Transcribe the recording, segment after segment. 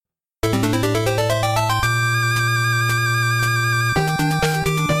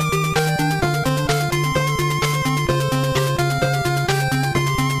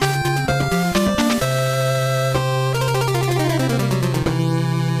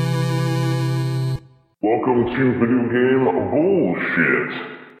Welcome to Video Game Bullshit.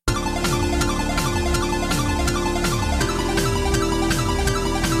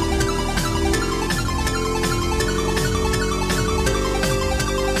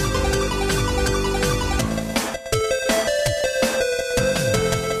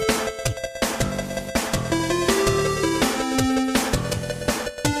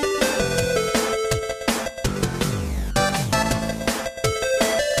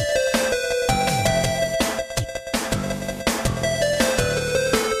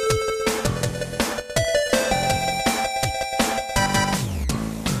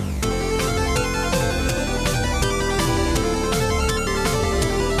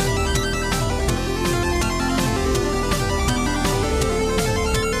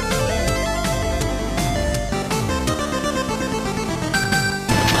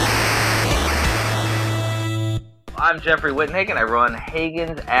 I'm Jeffrey Wittenhagen. I run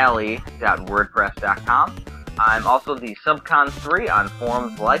HagensAlley.wordpress.com. I'm also the Subcon3 on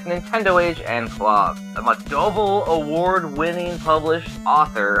forums like Nintendo Age and Club. I'm a double award-winning published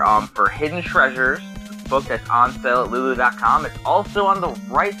author for Hidden Treasures, a book that's on sale at Lulu.com. It's also on the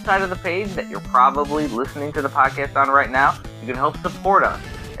right side of the page that you're probably listening to the podcast on right now. You can help support us.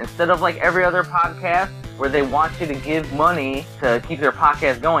 Instead of like every other podcast where they want you to give money to keep their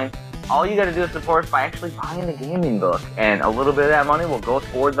podcast going, all you gotta do is support us by actually buying the gaming book, and a little bit of that money will go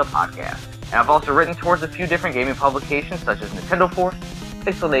toward the podcast. And I've also written towards a few different gaming publications such as Nintendo Force,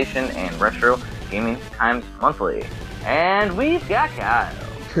 Pixel Nation, and Retro Gaming Times Monthly. And we've got Kyle.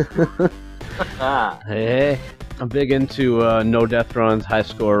 Hey, I'm big into no death runs, high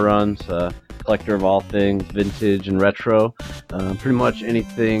score runs, collector of all things vintage and retro, pretty much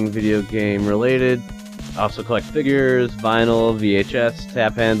anything video game related. I also collect figures, vinyl, VHS,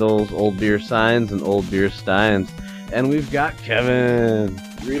 tap handles, old beer signs, and old beer steins. And we've got Kevin.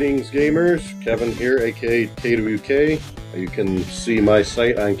 Greetings, gamers. Kevin here, aka KWK. You can see my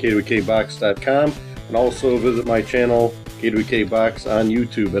site on kwkbox.com and also visit my channel, KWKBox, on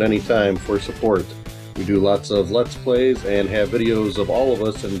YouTube at any time for support. We do lots of Let's Plays and have videos of all of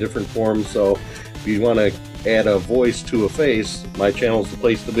us in different forms, so if you want to add a voice to a face, my channel is the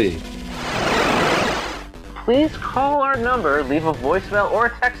place to be. Please call our number, leave a voicemail or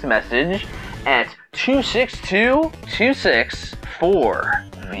a text message at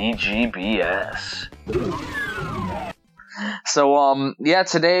 262-264-VGBS. So,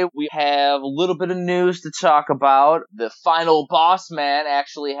 today we have a little bit of news to talk about. The Final Boss Man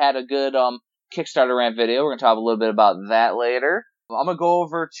actually had a good Kickstarter rant video. We're going to talk a little bit about that later. I'm going to go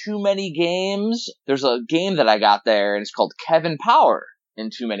over Too Many Games. There's a game that I got there, and it's called Kevin Power in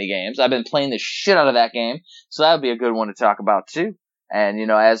Too Many Games. I've been playing the shit out of that game, so that would be a good one to talk about too. And,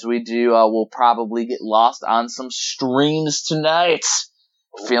 as we do, we'll probably get lost on some streams tonight.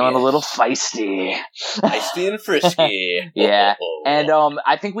 Feeling a little feisty. Feisty and frisky. Yeah. And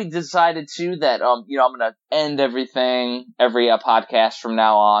I think we decided too that, I'm going to end every podcast from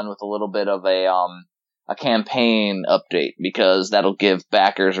now on with a little bit of a campaign update, because that'll give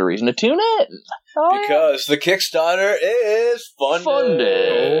backers a reason to tune in. Because the Kickstarter is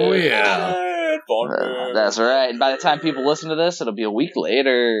funded. Oh, yeah. Funded. That's right. And by the time people listen to this, it'll be a week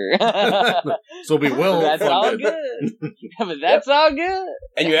later. So be well That's all funded. good. But that's all good.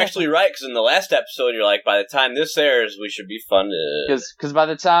 And you're actually right, because in the last episode, you're like, by the time this airs, we should be funded. Because by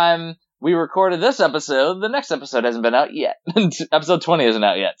the time we recorded this episode, the next episode hasn't been out yet. Episode 20 isn't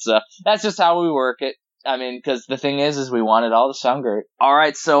out yet. So that's just how we work it. I mean, because the thing is we want it all to sound great. All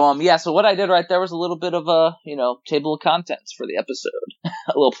right, so so what I did right there was a little bit of a table of contents for the episode, a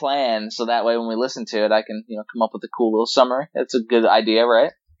little plan, so that way when we listen to it, I can come up with a cool little summary. That's a good idea,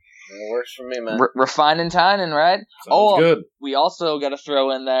 right? It works for me, man. Refining timing, right? Sounds good. We also got to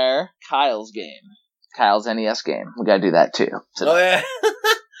throw in there Kyle's game, Kyle's NES game. We got to do that too. Oh yeah.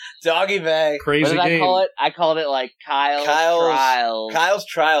 Doggy bag. Crazy What did game. I call it? I called it like Kyle's Trials. Kyle's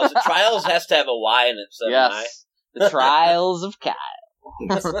Trials. Trials has to have a Y in it, so Yes. The Trials of Kyle.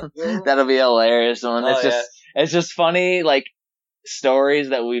 That'll be a hilarious one. It's just funny, like, stories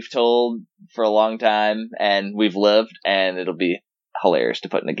that we've told for a long time and we've lived, and it'll be hilarious to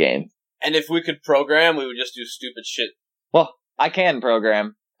put in a game. And if we could program, we would just do stupid shit. Well, I can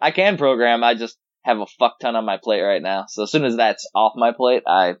program. I just have a fuck ton on my plate right now. So as soon as that's off my plate,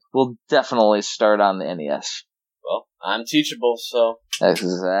 I will definitely start on the NES. Well, I'm teachable, so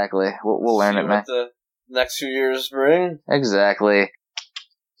Exactly. We'll learn it, man. what the next few years bring. Exactly.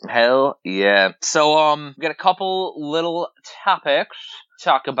 Hell yeah. So, we got a couple little topics to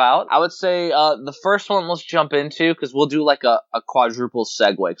talk about. I would say, the first one let's jump into, because we'll do like a quadruple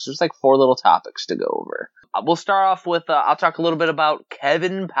segue, because there's like 4 little topics to go over. We'll start off with, I'll talk a little bit about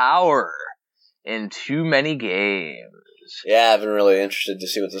Kevin Power. in Too Many Games. Yeah, I've been really interested to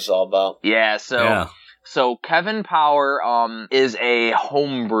see what this is all about. Yeah, so Kevin Power is a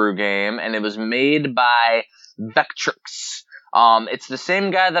homebrew game, and it was made by Vectrix. It's the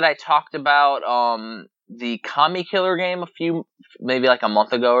same guy that I talked about the Kami Killer game maybe like a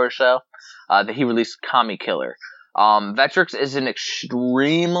month ago or so, that he released Kami Killer. Vectrix is an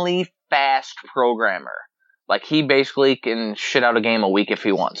extremely fast programmer. Like, he basically can shit out a game a week if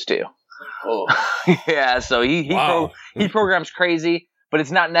he wants to. Oh. Yeah, so he programs crazy, but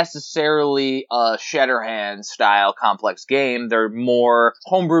it's not necessarily a Shatterhand style complex game. They're more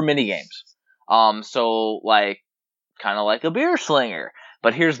homebrew mini games. So like kind of like a Beer Slinger.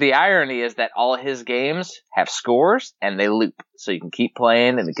 But here's the irony is that all his games have scores and they loop. So you can keep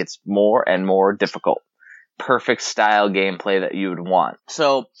playing and it gets more and more difficult. Perfect style gameplay that you would want.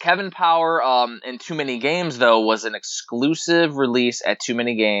 So Kevin Power in Too Many Games, though, was an exclusive release at Too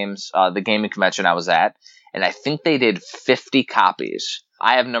Many Games, the gaming convention I was at, and I think they did 50 copies.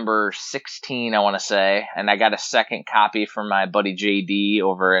 I have number 16, I want to say, and I got a second copy from my buddy JD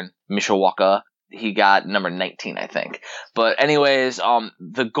over in Mishawaka. He got number 19, I think. But anyways,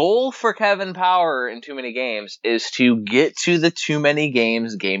 the goal for Kevin Power in Too Many Games is to get to the Too Many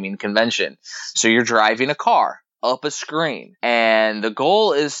Games gaming convention. So you're driving a car up a screen, and the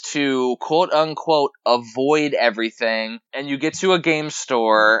goal is to quote unquote avoid everything, and you get to a game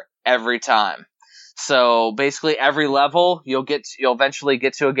store every time. So basically every level you'll eventually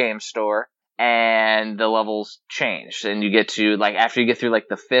get to a game store. And the levels change. And you get to, like, after you get through, like,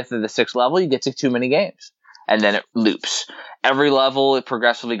 the 5th or the 6th level, you get to Too Many Games. And then it loops. Every level, it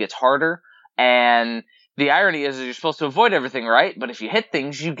progressively gets harder. And the irony is that you're supposed to avoid everything, right? But if you hit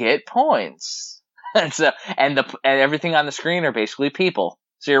things, you get points. and everything on the screen are basically people.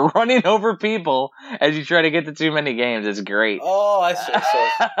 So you're running over people as you try to get to Too Many Games. It's great. Oh, I see. So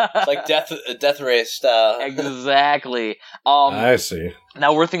it's like death race style. Exactly. I see.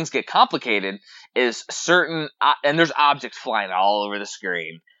 Now, where things get complicated is and there's objects flying all over the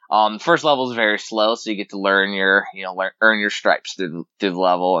screen. First level is very slow, so you get to earn your stripes through the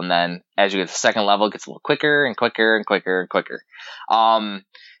level, and then as you get to the second level, it gets a little quicker and quicker and quicker and quicker.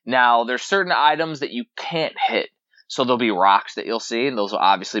 Now, there's certain items that you can't hit. So there'll be rocks that you'll see, and those will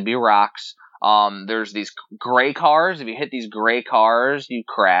obviously be rocks. There's these gray cars. If you hit these gray cars, you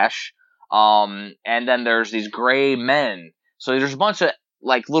crash. And then there's these gray men. So there's a bunch of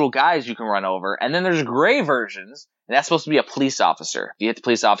like little guys you can run over. And then there's gray versions, and that's supposed to be a police officer. If you hit the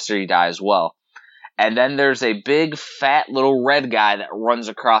police officer, you die as well. And then there's a big, fat, little red guy that runs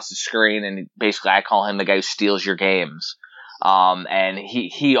across the screen, and basically I call him the guy who steals your games. And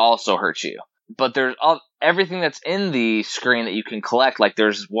he also hurts you. But there's everything that's in the screen that you can collect. Like,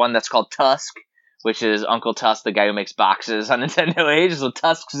 there's one that's called Tusk, which is Uncle Tusk, the guy who makes boxes on Nintendo Age. So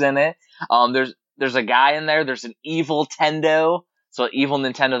Tusk's in it. There's a guy in there. There's an evil Tendo. So evil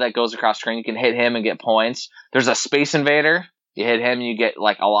Nintendo that goes across screen. You can hit him and get points. There's a Space Invader. You hit him, you get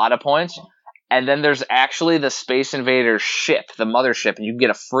like a lot of points. And then there's actually the Space Invader ship, the mothership, and you can get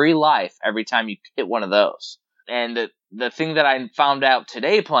a free life every time you hit one of those. And the thing that I found out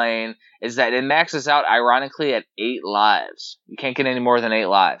today playing is that it maxes out, ironically, at 8 lives. You can't get any more than 8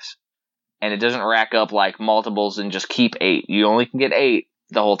 lives. And it doesn't rack up like multiples and just keep 8. You only can get 8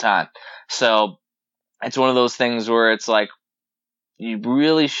 the whole time. So it's one of those things where it's like, you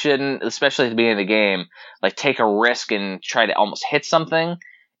really shouldn't, especially at the beginning of the game, like take a risk and try to almost hit something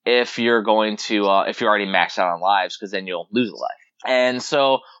if you're going to, if you're already maxed out on lives, because then you'll lose a life. And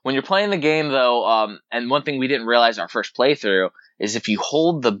so when you're playing the game, though, and one thing we didn't realize in our first playthrough is if you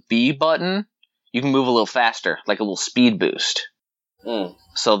hold the B button, you can move a little faster, like a little speed boost. Mm.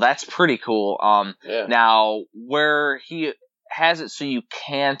 So that's pretty cool. Yeah. Now, where he has it so you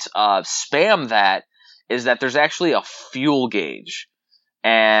can't spam that is that there's actually a fuel gauge.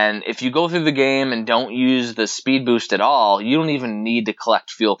 And if you go through the game and don't use the speed boost at all, you don't even need to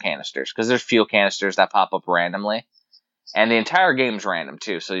collect fuel canisters, because there's fuel canisters that pop up randomly. And the entire game's random,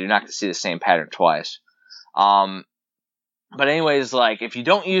 too, so you're not going to see the same pattern twice. But anyways, like, if you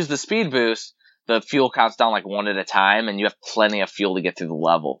don't use the speed boost, the fuel counts down, like, 1 at a time, and you have plenty of fuel to get through the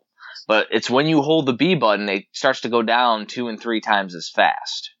level. But it's when you hold the B button, it starts to go down 2 and 3 times as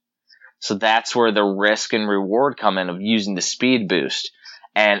fast. So that's where the risk and reward come in of using the speed boost.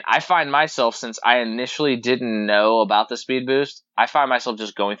 And I find myself, since I initially didn't know about the speed boost, I find myself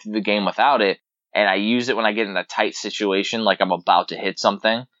just going through the game without it. And I use it when I get in a tight situation, like I'm about to hit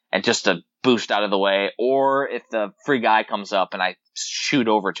something, and just to boost out of the way, or if the free guy comes up and I shoot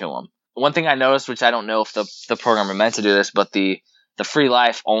over to him. One thing I noticed, which I don't know if the programmer meant to do this, but the free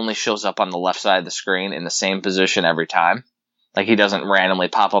life only shows up on the left side of the screen in the same position every time. Like, he doesn't randomly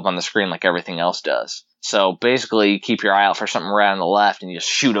pop up on the screen like everything else does. So basically, you keep your eye out for something right on the left and you just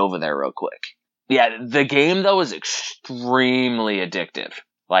shoot over there real quick. Yeah, the game, though, is extremely addictive.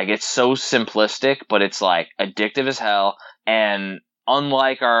 Like, it's so simplistic, but it's, like, addictive as hell. And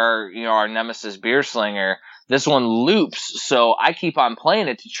unlike our nemesis Beer Slinger, this one loops, so I keep on playing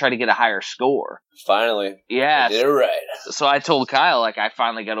it to try to get a higher score. Finally. Yeah. I did it right. So I told Kyle, like, I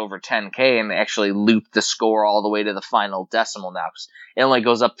finally got over 10K and actually looped the score all the way to the final decimal now, 'cause it only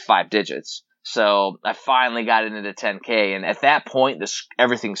goes up 5 digits. So I finally got it into 10K, and at that point,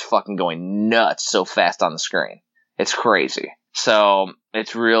 everything's fucking going nuts so fast on the screen. It's crazy. So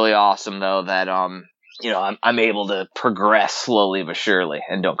it's really awesome, though, that I'm able to progress slowly but surely,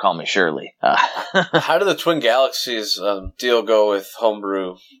 and don't call me Shirley. How did the Twin Galaxies deal go with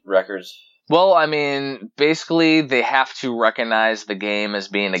homebrew records? Well, I mean, basically, they have to recognize the game as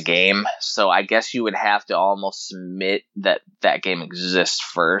being a game, so I guess you would have to almost submit that that game exists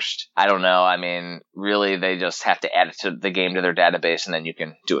first. I don't know, I mean, really, they just have to add it to the game to their database, and then you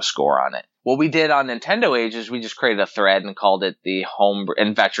can do a score on it. What we did on Nintendo Age is we just created a thread and called it the Homebrew,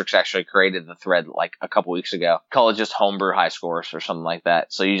 and Vectrix actually created the thread like a couple weeks ago. Call it just Homebrew High Scores or something like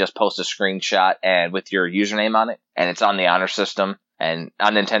that. So you just post a screenshot and with your username on it, and it's on the honor system. And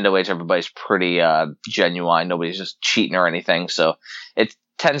on Nintendo Age, everybody's pretty genuine. Nobody's just cheating or anything. So it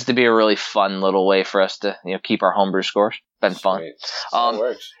tends to be a really fun little way for us to keep our homebrew scores. Been fun. That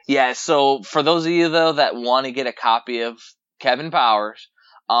works. Yeah, so for those of you, though, that want to get a copy of Kevin Powers,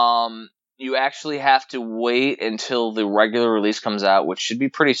 you actually have to wait until the regular release comes out, which should be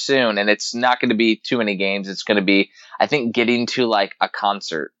pretty soon. And it's not going to be too many games. It's going to be, I think, getting to like a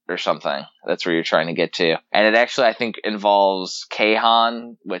concert or something. That's where you're trying to get to. And it actually, I think, involves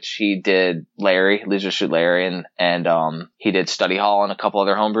Kahan, which he did Larry, Leisure Suit Larry, and he did Study Hall and a couple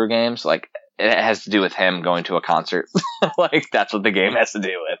other homebrew games. Like, it has to do with him going to a concert. Like, that's what the game has to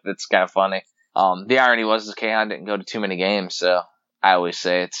do with. It's kind of funny. The irony was that Kahan didn't go to too many games, so I always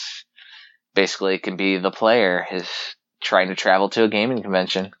say it's basically it can be the player is trying to travel to a gaming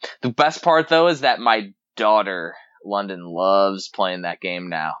convention. The best part, though, is that my daughter, London, loves playing that game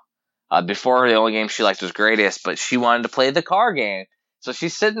now. Before, the only game she liked was Gradius, but she wanted to play the car game. So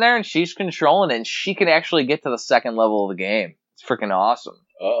she's sitting there and she's controlling it, and she can actually get to the second level of the game. It's freaking awesome.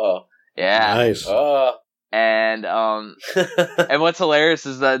 Uh-oh. Yeah. Nice. And and what's hilarious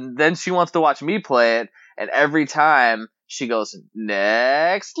is that then she wants to watch me play it, and every time she goes,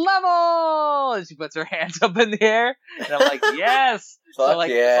 next level! And she puts her hands up in the air. And I'm like, yes! Fuck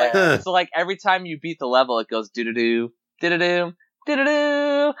yeah. So every time you beat the level, it goes do-do-do, do-do-do,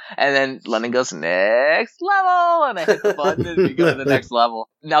 do-do-do. And then Lennon goes, next level! And I hit the button and we go to the next level.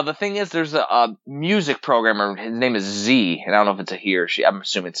 Now, the thing is, there's a music programmer. His name is Z. And I don't know if it's a he or she. I'm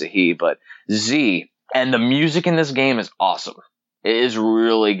assuming it's a he, but Z. And the music in this game is awesome. It is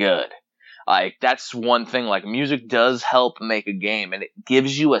really good. Like, that's one thing, like, music does help make a game, and it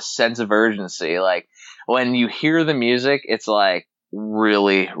gives you a sense of urgency. Like, when you hear the music, it's, like,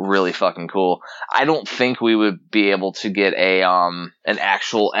 really, really fucking cool. I don't think we would be able to get an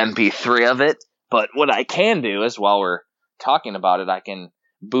actual MP3 of it, but what I can do is, while we're talking about it, I can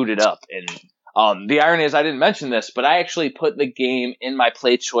boot it up. And the irony is I didn't mention this, but I actually put the game in my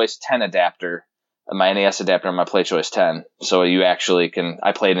PlayChoice 10 adapter. My NES adapter on my PlayChoice 10. So you actually can,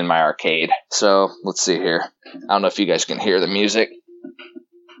 I played in my arcade. So let's see here. I don't know if you guys can hear the music.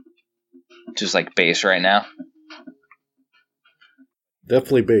 Just like bass right now.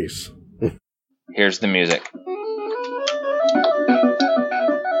 Definitely bass. Here's the music.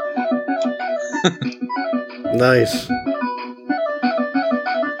 Nice.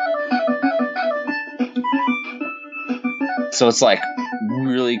 So it's like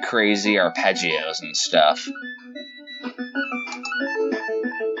really crazy arpeggios and stuff.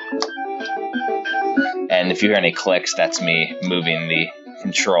 And if you hear any clicks, that's me moving the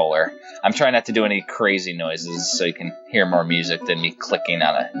controller. I'm trying not to do any crazy noises so you can hear more music than me clicking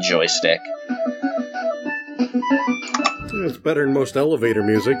on a joystick. It's better than most elevator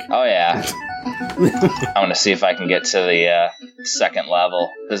music. Oh yeah. I want to see if I can get to the second level.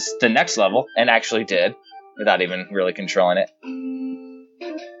 Because the next level, and actually did, without even really controlling it.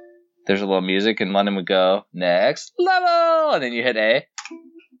 There's a little music, and London would go, next level! And then you hit A.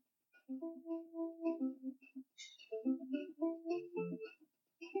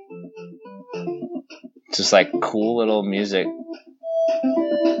 Just like cool little music.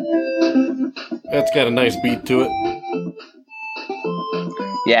 That's got a nice beat to it.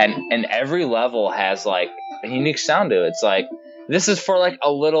 Yeah, and every level has like a unique sound to it. It's like, this is for like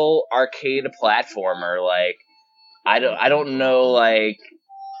a little arcade platformer. Like, I don't know like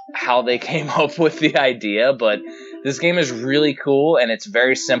how they came up with the idea, but This game is really cool, and it's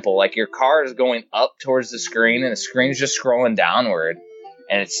very simple. Like, your car is going up towards the screen, and the screen's just scrolling downward,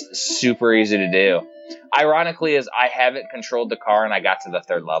 and it's super easy to do. Ironically, is I haven't controlled the car, and I got to the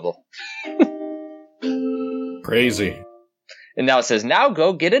 3rd level. Crazy. And now it says, now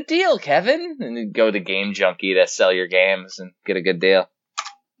go get a deal, Kevin. And you go to Game Junkie to sell your games and get a good deal.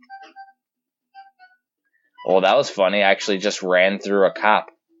 Well, that was funny. I actually just ran through a cop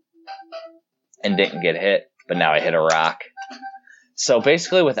and didn't get hit, but now I hit a rock. So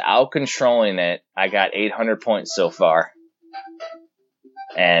basically, without controlling it, I got 800 points so far.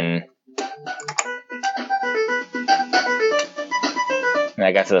 And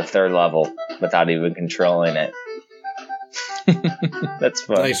I got to the 3rd level without even controlling it. That's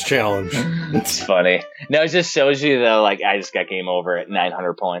funny. Nice challenge. It's funny. No, it just shows you, though, like, I just got game over at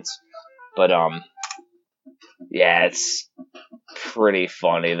 900 points. But, yeah, it's pretty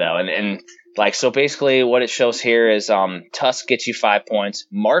funny, though. And like, so basically what it shows here is Tusk gets you 5 points,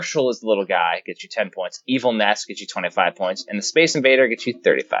 Marshall is the little guy, gets you 10 points, Evil Nest gets you 25 points, and the Space Invader gets you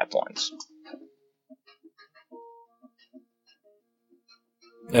 35 points.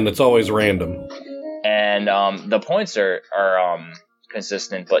 And it's always random. And the points are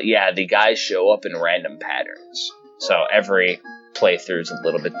consistent, but yeah, the guys show up in random patterns. So every playthrough is a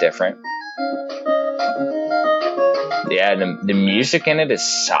little bit different. Yeah, the music in it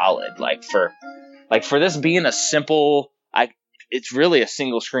is solid. Like for this being a simple, it's really a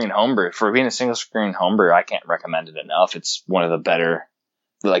single screen homebrew. For being a single screen homebrew, I can't recommend it enough. It's one of the better,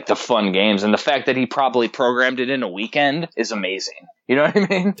 like, the fun games, and the fact that he probably programmed it in a weekend is amazing. You know what I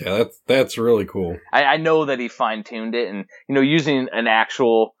mean? Yeah, that's really cool. I know that he fine-tuned it, and, you know, using an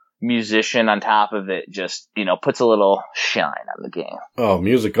actual musician on top of it just, you know, puts a little shine on the game. Oh,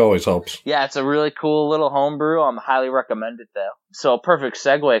 music always helps. Yeah, it's a really cool little homebrew. I'm highly recommend it, though. So a perfect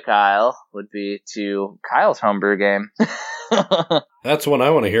segue, Kyle, would be to Kyle's homebrew game. That's one I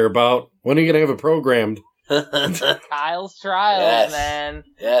want to hear about. When are you going to have it programmed? Kyle's Trials, Yes. man.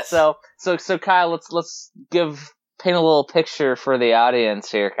 Yes. So Kyle, let's paint a little picture for the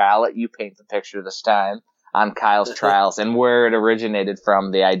audience here. Kyle, I'll let you paint the picture this time on Kyle's Trials and where it originated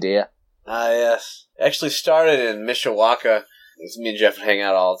from, the idea. Yes. Actually started in Mishawaka. Me and Jeff would hang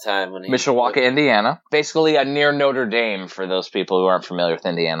out all the time. Mishawaka, Indiana. Basically near Notre Dame, for those people who aren't familiar with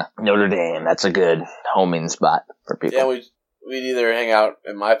Indiana. Notre Dame, that's a good homing spot for people. Yeah, we'd either hang out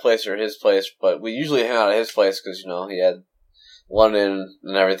at my place or his place, but we usually hang out at his place because, you know, he had London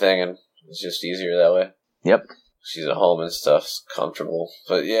and everything, and it's just easier that way. Yep. She's at home and stuff's comfortable.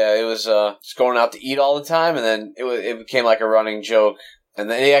 But yeah, it was just going out to eat all the time, and then it became like a running joke. And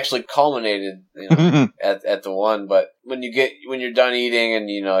then it actually culminated, you know, at the one. But when you're done eating and,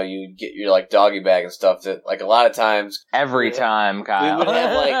 you know, you get your, like, doggy bag and stuff, that, like, a lot of times. Every time, Kyle. We would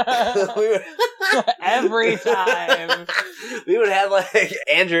have, like, every time. We would have, like,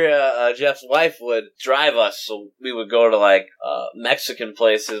 Andrea, Jeff's wife, would drive us, so we would go to, like, Mexican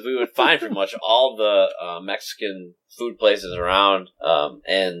places. We would find pretty much all the Mexican food places around,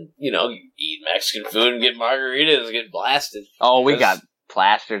 and, you know, eat Mexican food and get margaritas and get blasted. Oh, we got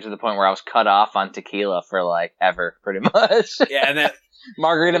plastered to the point where I was cut off on tequila for, like, ever, pretty much. Yeah, and that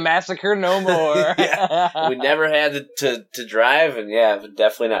Margarita Massacre, no more. Yeah, we never had to drive, and yeah,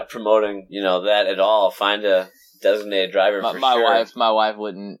 definitely not promoting, you know, that at all. Find a designated driver for sure. My wife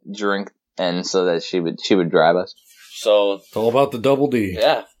wouldn't drink, and so that she would drive us. So it's all about the double D.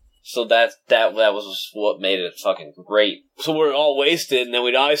 Yeah. So that was what made it fucking great. So we're all wasted, and then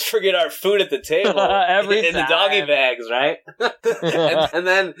we'd always forget our food at the table in the doggy bags, right? and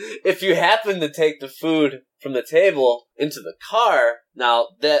then if you happen to take the food from the table into the car, now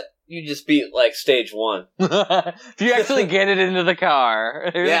that you just beat, like, stage 1. If you actually get it into the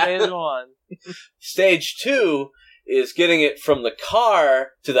car, here's stage 1. Stage 2 is getting it from the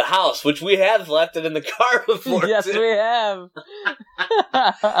car to the house, which we have left it in the car before. Yes, we have.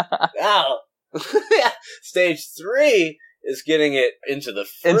 Now, stage 3 is getting it into the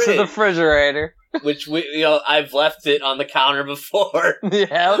fridge. Into the refrigerator. Which I've left it on the counter before.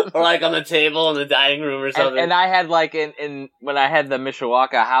 Yeah. Or, like, on the table in the dining room or something. And I had, like, when I had the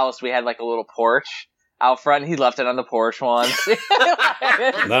Mishawaka house, we had, like, a little porch out front. He left it on the porch once.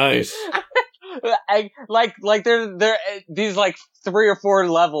 Nice. Like there these, like, 3 or 4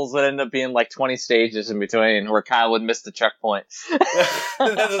 levels that end up being, like, 20 stages in between where Kyle would miss the checkpoint.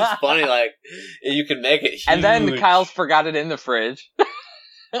 That's funny. Like, you can make it huge. And then Kyle's forgot it in the fridge.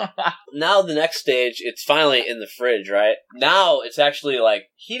 Now the next stage, it's finally in the fridge, right? Now it's actually like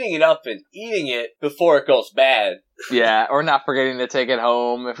heating it up and eating it before it goes bad. Yeah, or not forgetting to take it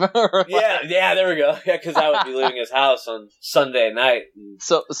home. Yeah, there we go. Yeah, because I would be leaving his house on Sunday night.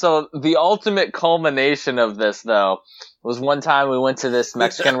 So the ultimate culmination of this, though, was one time we went to this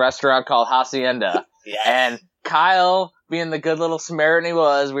Mexican restaurant called Hacienda. Yeah. And Kyle, being the good little Samaritan he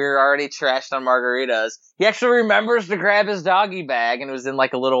was, we were already trashed on margaritas. He actually remembers to grab his doggy bag, and it was in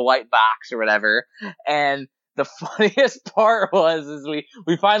like a little white box or whatever. And the funniest part was is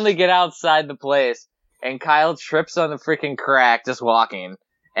we finally get outside the place, and Kyle trips on the freaking crack just walking.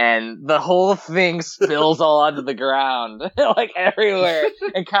 And the whole thing spills all onto the ground, like everywhere.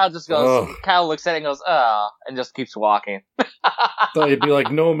 And Kyle just goes, Kyle looks at it and goes, oh, and just keeps walking. Thought you'd be like,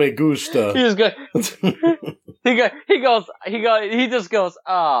 no me gusta. He just goes, he just goes,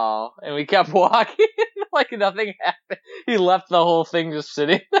 oh, and we kept walking like nothing happened. He left the whole thing just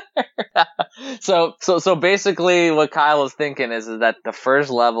sitting there. So basically what Kyle was thinking is that the first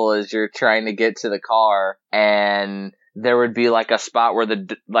level is you're trying to get to the car, and there would be like a spot where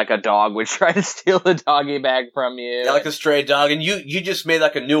a dog would try to steal the doggy bag from you. Yeah, like a stray dog. And you just made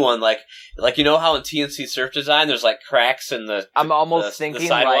like a new one, like you know how in TNC Surf Design there's like cracks in the I'm almost thinking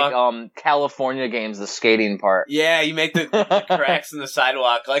like California Games, the skating part. Yeah, you make the cracks in the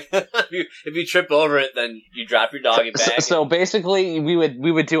sidewalk. Like if you trip over it, then you drop your doggy bag. So basically we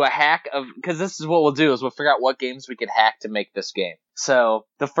would do a hack of, because this is what we'll do is we'll figure out what games we could hack to make this game. So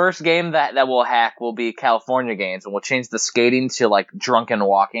the first game that we'll hack will be California Games, and we'll change the skating to like drunken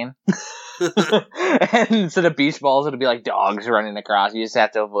walking. And instead of beach balls, it'll be like dogs running across. You just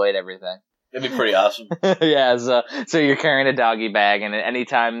have to avoid everything. That'd be pretty awesome. Yeah, so you're carrying a doggy bag, and at any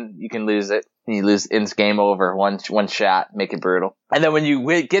time you can lose it. You lose, it's game over. One shot, make it brutal. And then when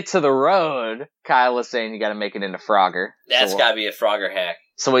you get to the road, Kyle was saying you got to make it into Frogger. That's got to be a Frogger hack.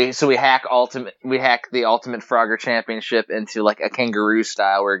 So we hack the Ultimate Frogger Championship into like a kangaroo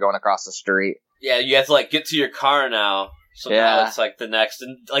style where you're going across the street. Yeah, you have to like get to your car now. So now it's like the next,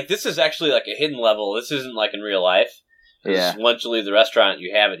 and like this is actually like a hidden level. This isn't like in real life. Yeah. Once you leave the restaurant,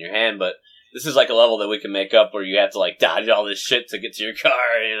 you have it in your hand, but this is like a level that we can make up where you have to like dodge all this shit to get to your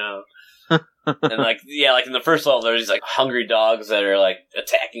car, you know. And like in the first level, there's these like hungry dogs that are like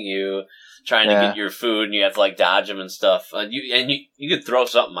attacking you, trying to get your food, and you have to like dodge them and stuff. And you could throw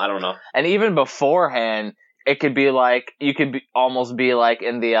something, I don't know. And even beforehand, it could be like almost be like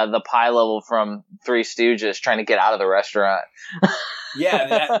in the pie level from Three Stooges, trying to get out of the restaurant.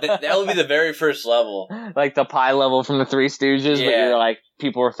 Yeah, that would be the very first level. Like the pie level from the Three Stooges, but you're like,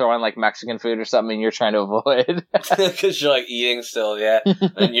 people are throwing like Mexican food or something, and you're trying to avoid. Because you're like eating still,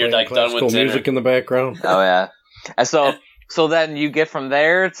 and you're like done with dinner. Music in the background. Oh yeah, and so then you get from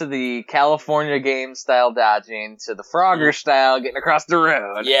there to the California game style dodging to the Frogger style getting across the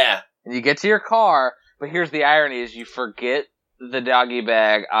road. Yeah, and you get to your car, but here's the irony: is you forget the doggy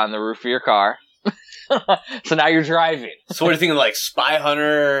bag on the roof of your car. So now you're driving. So what are you thinking, like Spy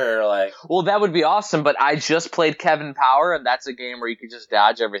Hunter or like? Well, that would be awesome, but I just played Kevin Power, and that's a game where you could just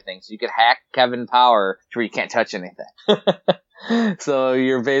dodge everything. So you could hack Kevin Power to where you can't touch anything. So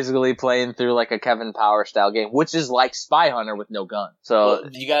you're basically playing through like a Kevin Power style game, which is like Spy Hunter with no gun. So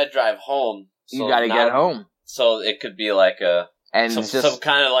you gotta drive home. So you gotta get home. So it could be like some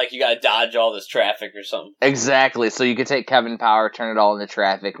kind of like you gotta dodge all this traffic or something. Exactly. So you could take Kevin Power, turn it all into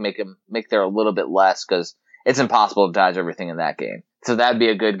traffic, make there a little bit less, because it's impossible to dodge everything in that game. So that'd be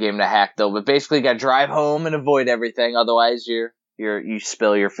a good game to hack, though. But basically, you gotta drive home and avoid everything. Otherwise, you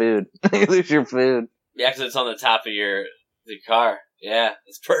spill your food. You lose your food. Yeah, because it's on the top of your car. Yeah,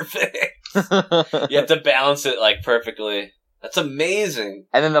 it's perfect. You have to balance it like perfectly. That's amazing.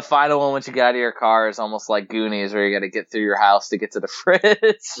 And then the final one, once you get out of your car, is almost like Goonies, where you got to get through your house to get to the fridge.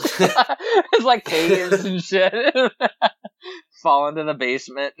 It's like caves and shit. Fall into the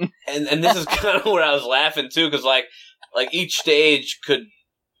basement. And this is kind of where I was laughing too, because like each stage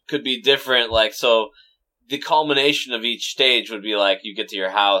could be different. Like, so the culmination of each stage would be like you get to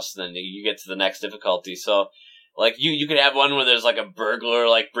your house, and then you get to the next difficulty. So like you could have one where there's like a burglar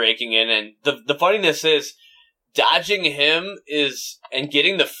like breaking in, and the funniness is, dodging him and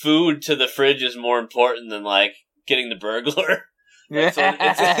getting the food to the fridge is more important than like getting the burglar. Yeah, so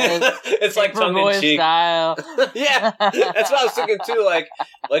it's like tongue in cheek style. Yeah, that's what I was thinking too.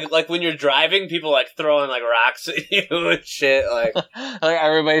 Like when you're driving, people like throwing like rocks at you and shit. Like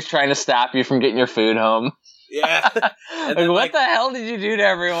everybody's trying to stop you from getting your food home. Yeah. Like, what the hell did you do to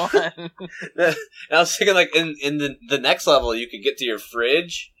everyone? And I was thinking like in the next level, you could get to your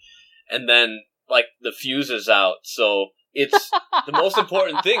fridge, and then like the fuse is out, so it's the most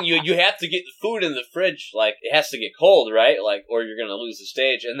important thing. You have to get the food in the fridge. Like, it has to get cold, right? Like, or you're gonna lose the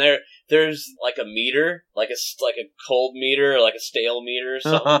stage. And there's like a meter, like a cold meter, or like a stale meter or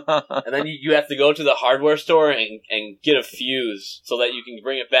something. And then you have to go to the hardware store and get a fuse so that you can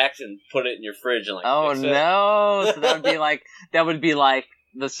bring it back and put it in your fridge and like. Oh fix it. no! So that would be like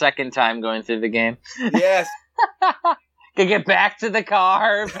the second time going through the game. Yes. Could get back to the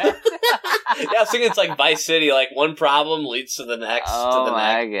car. Yeah, I was thinking it's like Vice City. Like, one problem leads to the next. Oh to the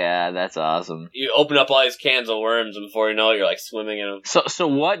my next. god, that's awesome. You open up all these cans of worms, and before you know it, you're like swimming in them. So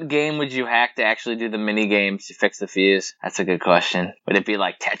what game would you hack to actually do the mini games to fix the fuse? That's a good question. Would it be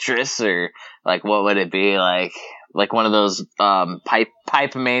like Tetris, or like what would it be like? Like one of those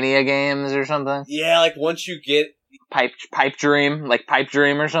pipe mania games or something? Yeah, like once you get Pipe Dream, like Pipe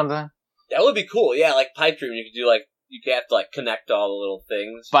Dream or something. that would be cool. Yeah, like Pipe Dream, you could do like. You have to, like, connect all the little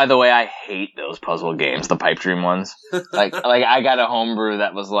things. By the way, I hate those puzzle games, the Pipe Dream ones. like I got a homebrew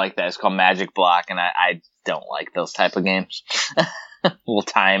that was like that. It's called Magic Block, and I don't like those type of games. Little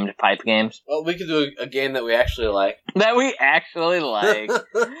timed pipe games. Well, we could do a game that we actually like. That we actually like.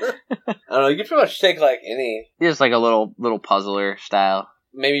 I don't know, you can pretty much take, like, any... Just like a little puzzler style.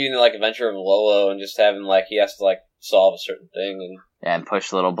 Maybe you like Adventure of Lolo and just having, like, he has to, like, solve a certain thing and... Yeah, and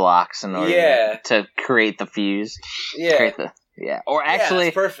push little blocks in order to create the fuse. Yeah. Or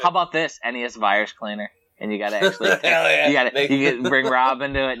actually, perfect. how about this? NES Virus Cleaner. And you gotta actually, Hell yeah. you can bring Rob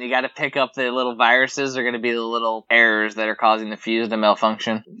into it, and you gotta pick up the little viruses. They're gonna be the little errors that are causing the fuse to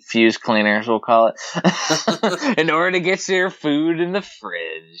malfunction. Fuse cleaners, we'll call it. In order to get your food in the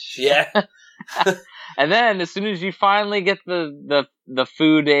fridge. Yeah. And then, as soon as you finally get the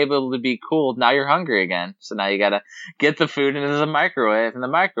food able to be cooled, now you're hungry again. So now you gotta get the food into the microwave, and the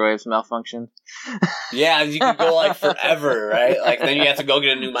microwave's malfunctioned. Yeah, you can go, like, forever, right? Like, then you have to go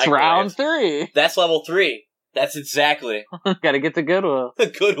get a new microwave. It's round 3. That's level 3. That's exactly. Gotta get the Goodwill.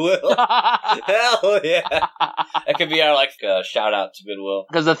 Goodwill. Hell yeah. That could be our, like, shout out to Goodwill.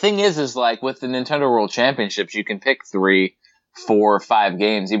 Because the thing is like, with the Nintendo World Championships, you can pick 3, 4, 5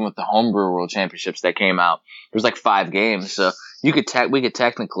 games. Even with the Homebrew World Championships that came out, there's like 5 games. So we could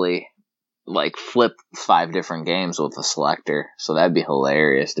technically like flip 5 different games with a selector. So that'd be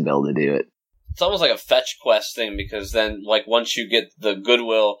hilarious to be able to do it. It's almost like a fetch quest thing, because then, like, once you get the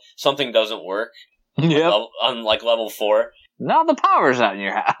Goodwill, something doesn't work. Yep. On, like, level 4. Now the power's out in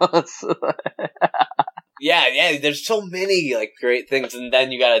your house. Yeah, there's so many, like, great things, and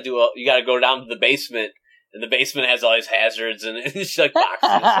then you gotta go down to the basement, and the basement has all these hazards, and it's like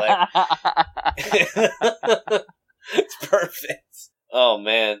boxes, like... It's perfect. Oh,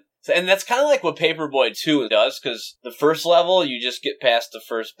 man. And that's kind of like what Paperboy 2 does, because the first level, you just get past the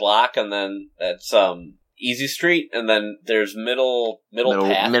first block, and then that's Easy Street, and then there's middle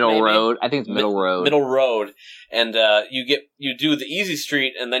path, maybe? Road. I think it's middle road. Middle road, and you do the Easy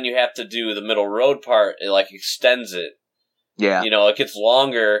Street, and then you have to do the middle road part. It like extends it. Yeah, it gets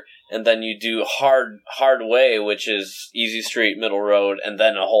longer, and then you do hard way, which is Easy Street, middle road, and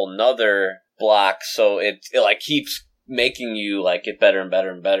then a whole nother block. So it like keeps making you like get better and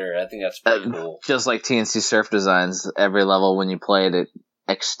better and better. I think that's pretty cool. Just like TNC Surf Designs, every level when you play it, it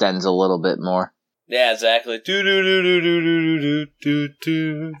extends a little bit more. Yeah, exactly. Do do do do do do do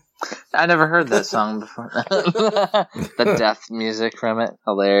do. I never heard that song before. The death music from it,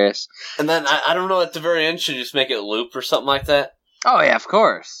 hilarious. And then I don't know, at the very end, should you just make it loop or something like that? Oh yeah, of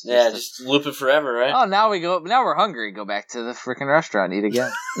course. Yeah, just loop it forever, right? Oh, now we're hungry. Go back to the freaking restaurant, eat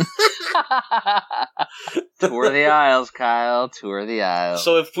again. Tour the aisles, Kyle. Tour the aisles.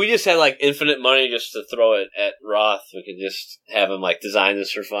 So if we just had like infinite money just to throw it at Roth, we could just have him like design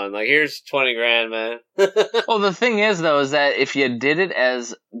this for fun. Like, here's $20,000, man. Well, the thing is though, is that if you did it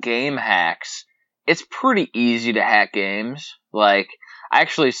as game hacks, it's pretty easy to hack games. Like, I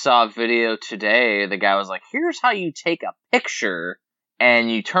actually saw a video today. The guy was like, here's how you take a picture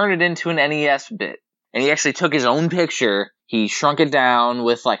and you turn it into an NES bit. And he actually took his own picture. He shrunk it down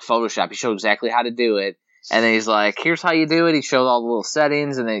with like Photoshop. He showed exactly how to do it. And then he's like, here's how you do it. He showed all the little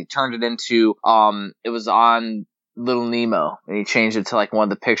settings, and then he turned it into, it was on Little Nemo. And he changed it to like one of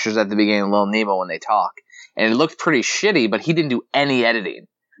the pictures at the beginning of Little Nemo when they talk. And it looked pretty shitty, but he didn't do any editing.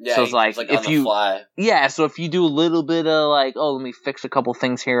 Yeah, so it's like if you, fly. Yeah, so if you do a little bit of like, oh, let me fix a couple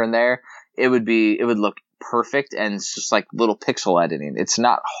things here and there, it would look perfect, and it's just like little pixel editing. It's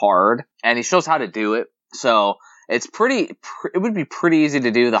not hard, and he shows how to do it. So it's it would be pretty easy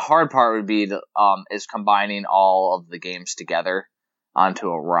to do. The hard part would be is combining all of the games together onto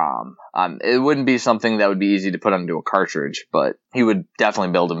a ROM. It wouldn't be something that would be easy to put onto a cartridge, but he would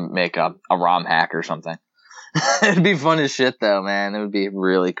definitely be able to make a ROM hack or something. It'd be fun as shit though, man. It would be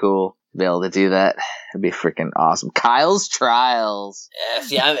really cool. to be able to do that. It'd be freaking awesome. Kyle's Trials. Yeah,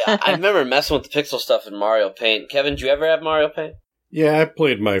 see, I remember messing with the pixel stuff in Mario Paint. Kevin, did you ever have Mario Paint? Yeah, I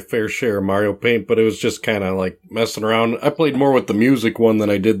played my fair share of Mario Paint, but it was just kind of like messing around. I played more with the music one than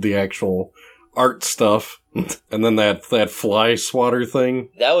I did the actual art stuff. And then that fly swatter thing.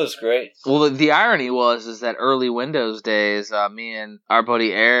 That was great. Well, the irony is that early Windows days, me and our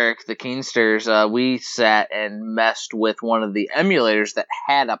buddy Eric, the Keensters, we sat and messed with one of the emulators that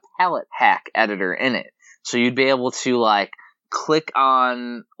had a palette hack editor in it. So you'd be able to, like, click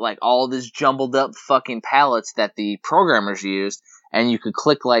on, like, all this jumbled up fucking palettes that the programmers used, and you could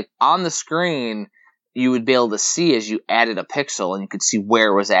click, like, on the screen, you would be able to see as you added a pixel, and you could see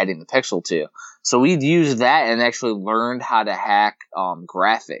where it was adding the pixel to. So we'd use that and actually learned how to hack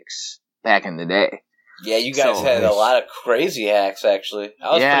graphics back in the day. Yeah, you guys had a lot of crazy hacks, actually. I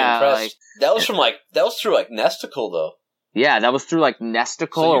was pretty impressed. That was through Nesticle, though. Yeah, that was through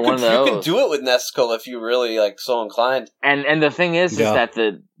Nesticle or one of those. You could do it with Nesticle if you really so inclined. And the thing is that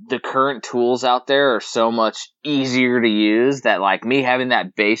the current tools out there are so much easier to use that me having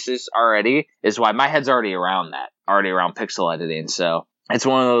that basis already is why my head's already around pixel editing. So it's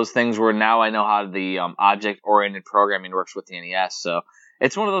one of those things where now I know how the object-oriented programming works with the NES. So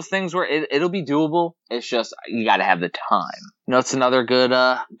it's one of those things where it'll be doable. It's just you got to have the time. It's another good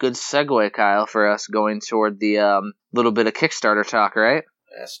segue, Kyle, for us going toward the little bit of Kickstarter talk, right?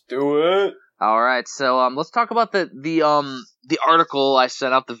 Let's do it. All right, so let's talk about the article I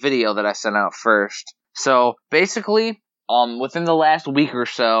sent out, the video that I sent out first. So basically, within the last week or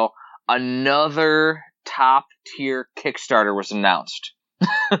so, another top tier Kickstarter was announced.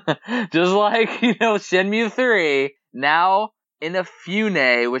 Just like Shenmue 3, now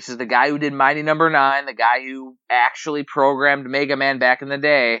Inafune, which is the guy who did Mighty No. 9, the guy who actually programmed Mega Man back in the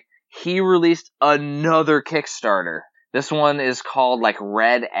day, he released another Kickstarter. This one is called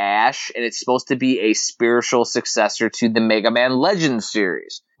Red Ash, and it's supposed to be a spiritual successor to the Mega Man Legends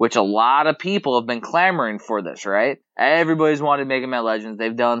series, which a lot of people have been clamoring for this, right? Everybody's wanted Mega Man Legends.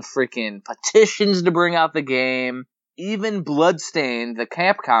 They've done freaking petitions to bring out the game. Even Bloodstained, the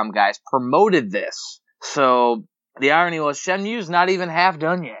Capcom guys, promoted this. So the irony was Shenmue's not even half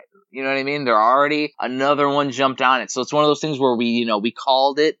done yet. You know what I mean? They're already another one jumped on it. So it's one of those things where we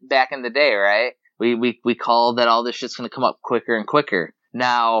called it back in the day, right? We called that all this shit's going to come up quicker and quicker.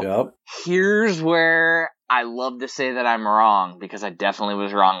 Now, Here's where I love to say that I'm wrong, because I definitely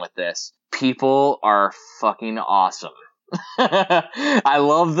was wrong with this. People are fucking awesome. I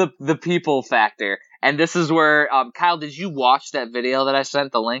love the people factor. And this is where, Kyle, did you watch that video that I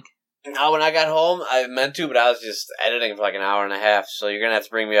sent, the link? No, when I got home, I meant to, but I was just editing for an hour and a half, so you're going to have to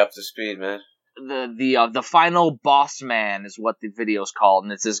bring me up to speed, man. The final boss man is what the video is called,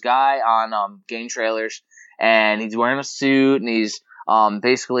 and it's this guy on game trailers, and he's wearing a suit, and he's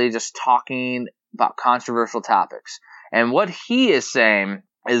basically just talking about controversial topics. And what he is saying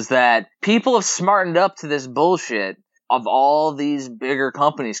is that people have smartened up to this bullshit of all these bigger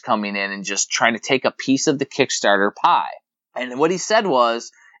companies coming in and just trying to take a piece of the Kickstarter pie. And what he said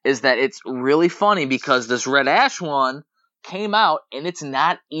is that it's really funny because this Red Ash one came out and it's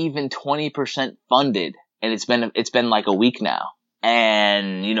not even 20% funded, and it's been a week now.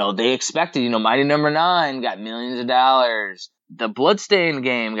 And they expected, Mighty No. 9 got millions of dollars. The Bloodstained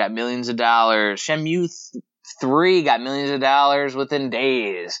game got millions of dollars. Shenmue 3 got millions of dollars within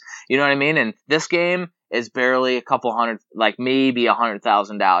days. You know what I mean? And this game is barely a couple hundred, maybe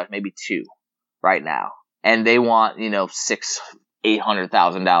 $100,000, maybe $2 right now. And they want,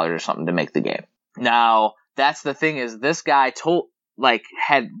 $800,000 or something to make the game. Now, that's the thing is this guy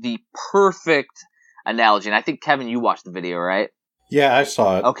had the perfect analogy. And I think, Kevin, you watched the video, right? Yeah, I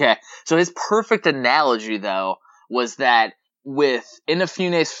saw it. Okay. So his perfect analogy, though, was that with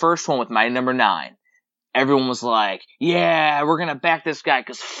Inafune's first one with Mighty No. 9, everyone was like, yeah, we're going to back this guy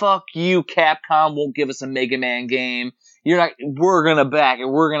because fuck you, Capcom won't give us a Mega Man game. We're going to back it.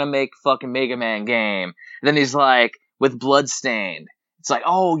 We're going to make fucking Mega Man game. And then he's like, with Bloodstained, it's like,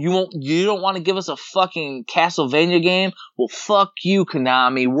 oh, you don't want to give us a fucking Castlevania game? Well, fuck you,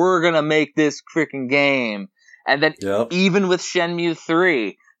 Konami. We're going to make this freaking game. And then even with Shenmue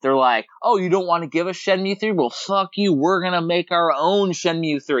 3, they're like, oh, you don't want to give us Shenmue 3? Well, fuck you. We're going to make our own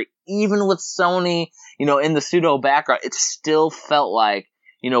Shenmue 3. Even with Sony, in the pseudo background, it still felt like,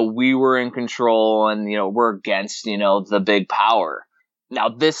 we were in control and, we're against, the big power. Now,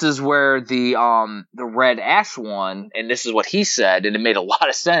 this is where the Red Ash one, and this is what he said, and it made a lot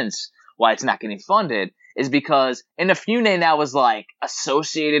of sense why it's not getting funded, is because Inafune now is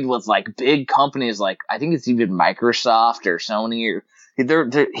associated with big companies I think it's even Microsoft or Sony, or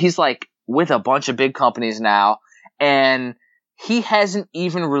he's with a bunch of big companies now, and he hasn't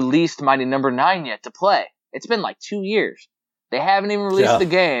even released Mighty Number 9 yet to play. It's been like 2 years. They haven't even released the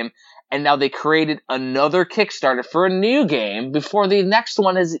game, and now they created another Kickstarter for a new game before the next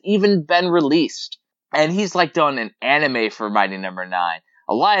one has even been released. And he's like done an anime for Mighty Number 9,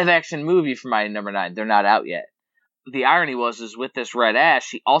 a live-action movie for Mighty Number 9. They're not out yet. The irony is with this Red Ash,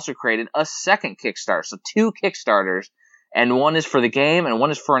 he also created a second Kickstarter. So 2 Kickstarters, and one is for the game, and one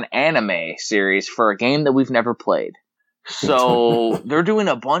is for an anime series for a game that we've never played. So they're doing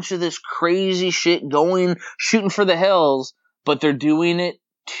a bunch of this crazy shit, shooting for the hills, but they're doing it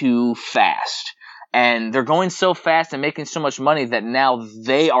too fast. And they're going so fast and making so much money that now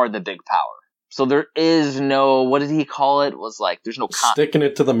they are the big power. So there is no, what did he call it? Was like, there's no... sticking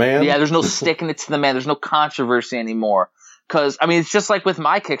it to the man? Yeah, there's no sticking it to the man. There's no controversy anymore. Because, I mean, it's just like with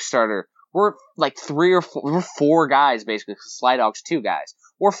my Kickstarter. We're like 4 guys, basically. Sly Dog's 2 guys.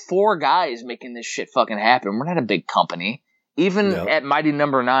 We're 4 guys making this shit fucking happen. We're not a big company. Even at Mighty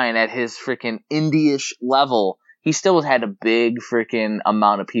Number 9, at his freaking indie-ish level, he still had a big freaking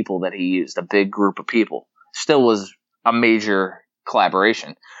amount of people that he used. A big group of people. Still was a major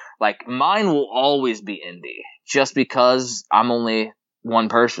collaboration. Like, mine will always be indie, just because I'm only one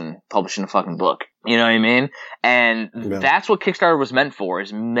person publishing a fucking book. You know what I mean? And that's what Kickstarter was meant for.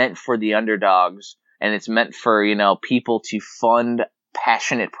 It's meant for the underdogs, and it's meant for, people to fund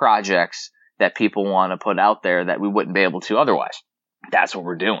passionate projects that people want to put out there that we wouldn't be able to otherwise. That's what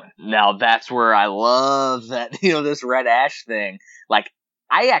we're doing. Now, that's where I love that, this Red Ash thing. Like,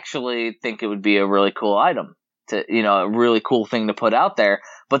 I actually think it would be a really cool item. A really cool thing to put out there.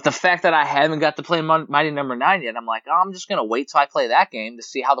 But the fact that I haven't got to play Mighty Number 9 yet, I'm like, I'm just going to wait till I play that game to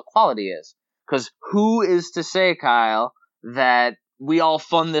see how the quality is. Because who is to say, Kyle, that we all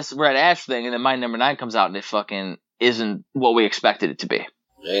fund this Red Ash thing and then Mighty Number 9 comes out and it fucking isn't what we expected it to be?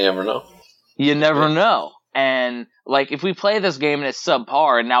 You never know. You never know. And, like, if we play this game and it's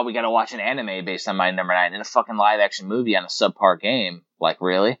subpar and now we got to watch an anime based on Mighty Number 9 and a fucking live-action movie on a subpar game, like,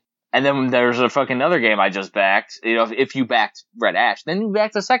 really? And then there's a fucking other game I just backed. If you backed Red Ash, then you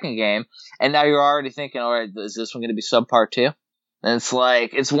backed the second game, and now you're already thinking, all right, is this one going to be subpar too? And it's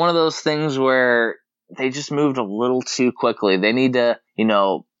like, it's one of those things where they just moved a little too quickly. They need to,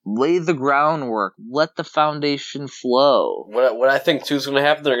 lay the groundwork, let the foundation flow. What I think too is going to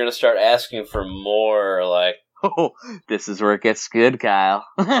happen, they're going to start asking for more, like... Oh, this is where it gets good, Kyle.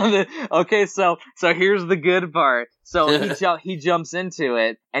 Okay, so here's the good part. So he jumps into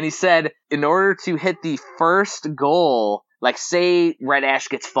it, and he said, in order to hit the first goal, like say Red Ash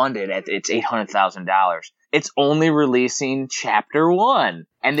gets funded at it's $800,000, it's only releasing Chapter 1.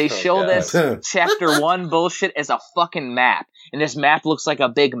 And they show this Chapter 1 bullshit as a fucking map. And this map looks like a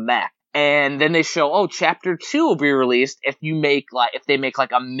big mech. And then they show, Chapter 2 will be released if they make like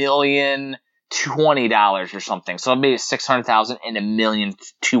 $1,020,000 or something. So maybe $600,000 and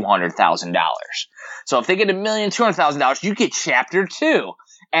 $1,200,000. So if they get $1,200,000, you get Chapter 2.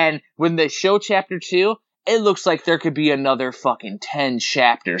 And when they show Chapter 2, it looks like there could be another fucking 10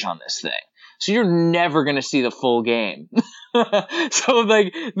 chapters on this thing. So you're never going to see the full game. So,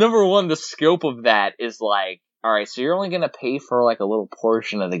 like, number one, the scope of that is like, all right, so you're only going to pay for, like, a little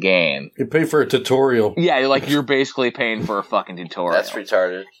portion of the game. You pay for a tutorial. Yeah, like, you're basically paying for a fucking tutorial. That's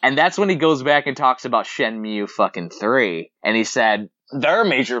retarded. And that's when he goes back and talks about Shenmue fucking 3. And he said, their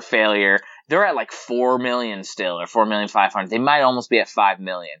major failure, they're at, like, 4 million still, or 4,500,000. They might almost be at 5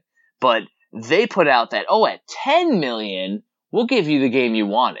 million. But they put out that, at 10 million, we'll give you the game you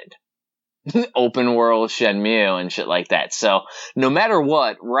wanted. Open world Shenmue and shit like that. So, no matter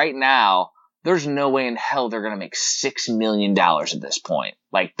what, right now, there's no way in hell they're going to make $6 million at this point.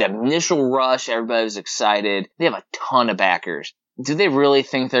 Like, the initial rush, everybody's excited. They have a ton of backers. Do they really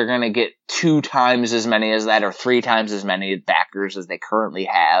think they're going to get 2 times as many as that or 3 times as many backers as they currently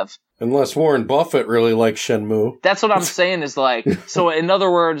have? Unless Warren Buffett really likes Shenmue. That's what I'm saying is like, so in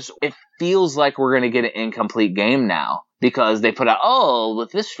other words, it feels like we're going to get an incomplete game now. Because they put out,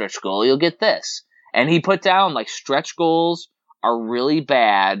 with this stretch goal, you'll get this. And he put down, like, stretch goals are really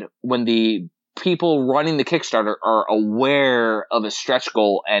bad when the people running the Kickstarter are aware of a stretch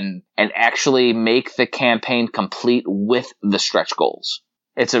goal and actually make the campaign complete with the stretch goals.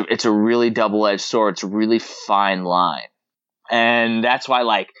 It's a really double-edged sword. It's a really fine line. And that's why,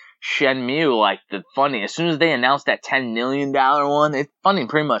 like, Shenmue, like, the funding, as soon as they announced that $10 million one, funding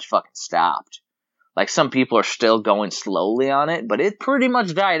pretty much fucking stopped. Like, some people are still going slowly on it, but it pretty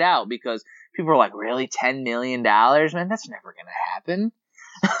much died out because people are like, really, $10 million? Man, that's never going to happen.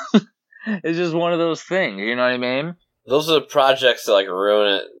 It's just one of those things, you know what I mean? Those are the projects that, like,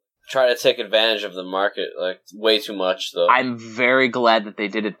 ruin it. Try to take advantage of the market, like, way too much, though. I'm very glad that they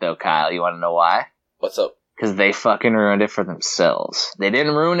did it, though, Kyle. You want to know why? What's up? because they fucking ruined it for themselves. They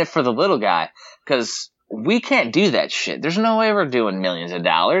didn't ruin it for the little guy, because we can't do that shit. There's no way we're doing millions of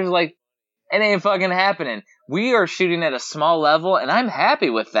dollars. Like, it ain't fucking happening. We are shooting at a small level, and I'm happy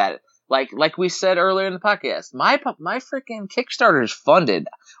with that. Like we said earlier in the podcast, my freaking Kickstarter is funded.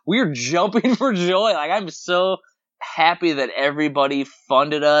 We're jumping for joy. Like, I'm so happy that everybody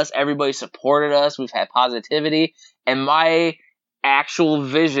funded us, everybody supported us. We've had positivity, and my actual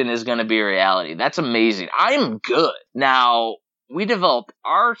vision is going to be a reality. That's amazing. I am good. Now, we developed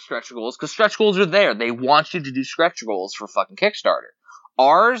our stretch goals because stretch goals are there. They want you to do stretch goals for fucking Kickstarter.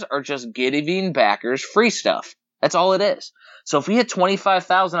 Ours are just giving backers free stuff. That's all it is. So if we hit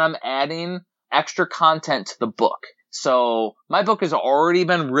 25,000, I'm adding extra content to the book. So my book has already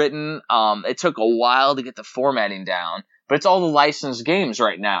been written. It took a while to get the formatting down, but it's all the licensed games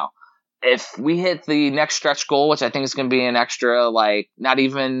right now. If we hit the next stretch goal, which I think is going to be an extra, like,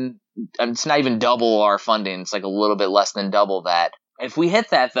 it's not even double our funding. It's like a little bit less than double that. If we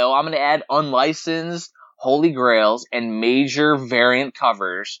hit that, though, I'm going to add unlicensed Holy Grails and major variant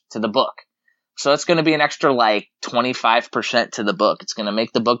covers to the book. So it's going to be an extra, like, 25% to the book. It's going to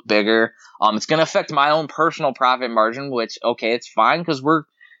make the book bigger. It's going to affect my own personal profit margin, which, okay, it's fine because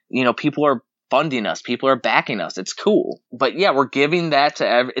people are funding us. People are backing us. It's cool. But yeah, we're giving that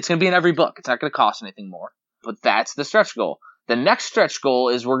to it's going to be in every book. It's not going to cost anything more. But that's the stretch goal. The next stretch goal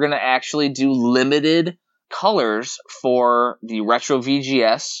is we're going to actually do limited colors for the Retro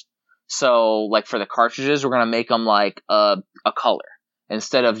VGS. So, like, for the cartridges, we're going to make them like a color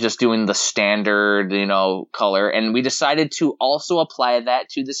instead of just doing the standard, color. And we decided to also apply that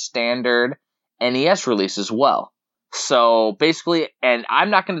to the standard NES release as well. So basically, and I'm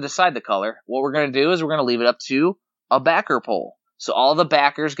not going to decide the color. What we're going to do is we're going to leave it up to a backer poll. So all the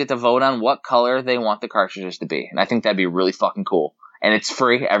backers get to vote on what color they want the cartridges to be. And I think that'd be really fucking cool. And it's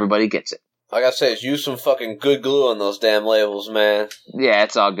free. Everybody gets it. Like I say, use some fucking good glue on those damn labels, man. Yeah,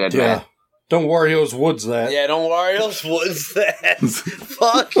 it's all good, man. Don't Wario's Woods that. Yeah, don't Wario's Woods that.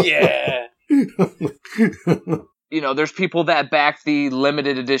 Fuck yeah. There's people that back the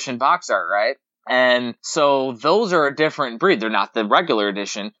limited edition box art, right? And so those are a different breed. They're not the regular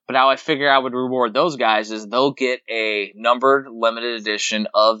edition. But how I figure I would reward those guys is they'll get a numbered limited edition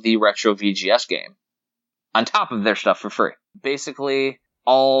of the Retro VGS game on top of their stuff for free. Basically,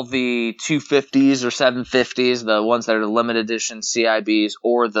 all the 250s or 750s, the ones that are the limited edition CIBs,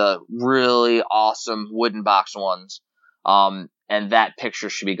 or the really awesome wooden box ones. And that picture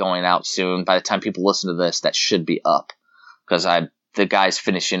should be going out soon. By the time people listen to this, that should be up. Because the guy's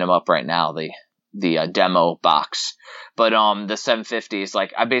finishing them up right now, the demo box. But the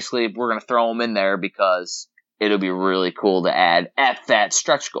 750s, we're going to throw them in there because it'll be really cool to add at that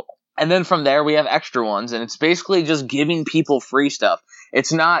stretch goal. And then from there, we have extra ones, and it's basically just giving people free stuff.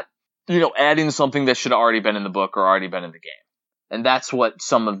 It's not, adding something that should have already been in the book or already been in the game. And that's what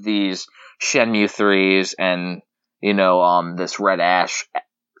some of these Shenmue 3s and, this Red Ash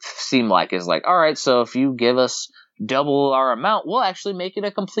seem like, is like, all right, so if you give us double our amount, we'll actually make it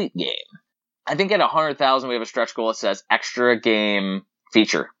a complete game. I think at 100,000, we have a stretch goal that says extra game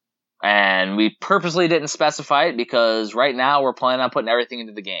feature. And we purposely didn't specify it because right now we're planning on putting everything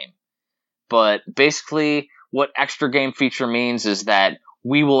into the game. But basically, what extra game feature means is that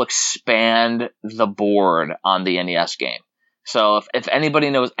we will expand the board on the NES game. So if anybody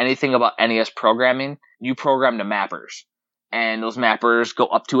knows anything about NES programming, you program the mappers. And those mappers go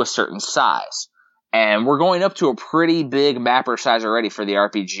up to a certain size. And we're going up to a pretty big mapper size already for the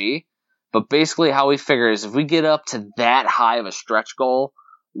RPG. But basically how we figure is if we get up to that high of a stretch goal,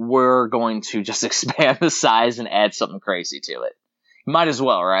 we're going to just expand the size and add something crazy to it. Might as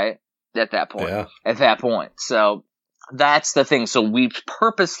well, right? At that point. Yeah. At that point. So that's the thing. So we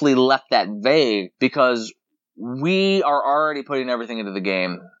purposely left that vague because we are already putting everything into the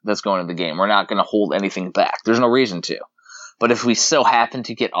game that's going into the game. We're not going to hold anything back. There's no reason to. But if we so happen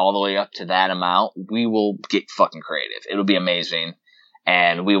to get all the way up to that amount, we will get fucking creative. It'll be amazing.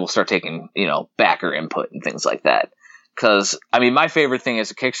 And we will start taking, backer input and things like that. Because, my favorite thing as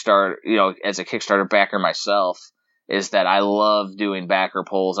a Kickstarter backer myself, is that I love doing backer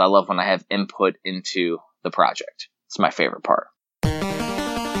polls. I love when I have input into the project. It's my favorite part.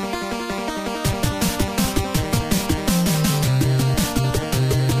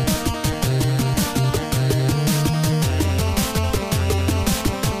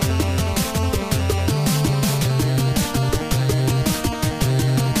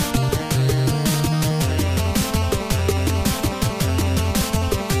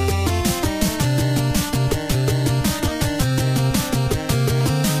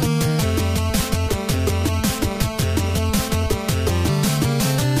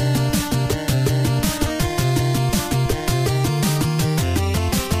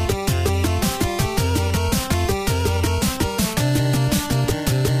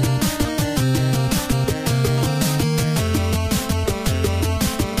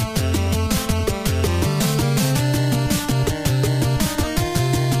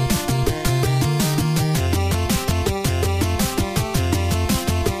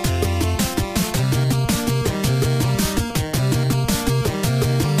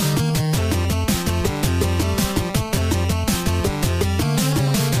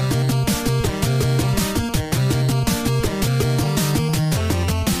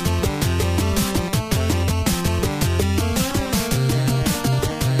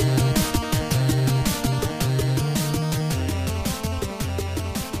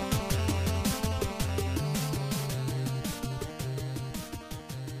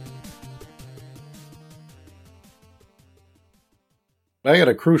 I got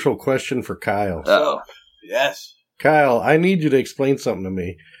a crucial question for Kyle. Uh-oh. Yes. Kyle, I need you to explain something to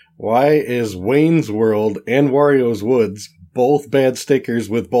me. Why is Wayne's World and Wario's Woods both bad stickers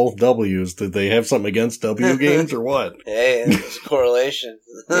with both W's? Did they have something against W games or what? Hey, it's correlation.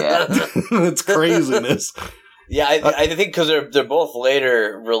 Yeah. It's craziness. Yeah, I think because they're both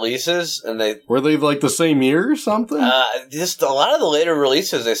later releases, and Were they like the same year or something? just a lot of the later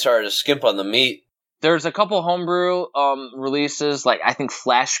releases they started to skimp on the meat. There's a couple homebrew releases, like I think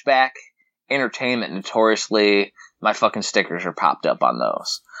Flashback Entertainment, notoriously, my fucking stickers are popped up on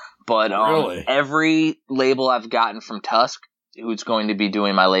those. But Really? every label I've gotten from Tusk, who's going to be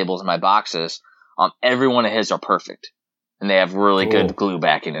doing my labels and my boxes, every one of his are perfect. And they have really good glue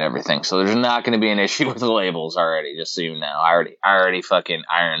backing and everything. So there's not going to be an issue with the labels already, just so you know. I already fucking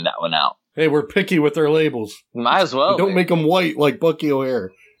ironed that one out. Hey, we're picky with our labels. Might as well. And don't make them white like Bucky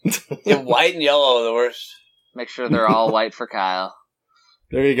O'Hare. Yeah, white and yellow are the worst. Make sure they're all white for Kyle.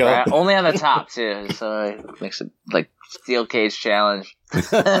 There you go. Right, only on the top, too. So it makes it like Steel Cage Challenge.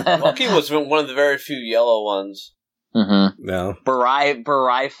 Bucky was one of the very few yellow ones. Mm-hmm. No.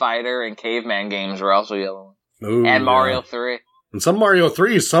 Barai Fighter and Caveman games were also yellow. Ooh, And Mario yeah. 3. And some Mario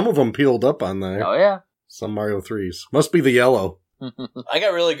 3s, some of them peeled up on there. Oh, yeah. Some Mario 3s. Must be the yellow. I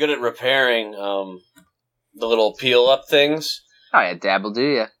got really good at repairing the little peel up things, Oh, yeah, dabble do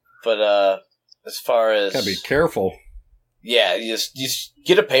ya. but as far as Gotta be careful. yeah, you just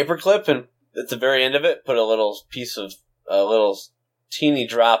get a paper clip and at the very end of it, put a little piece of a little teeny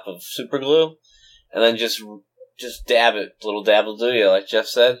drop of super glue, and then just dab it, little dabble do ya, like Jeff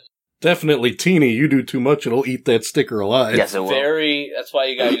said. Definitely teeny. You do too much, it'll eat that sticker alive. Yes, it will. That's why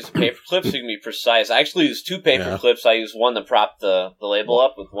you gotta use a paper clip so you can be precise. I actually use two paper clips. I use one to prop the label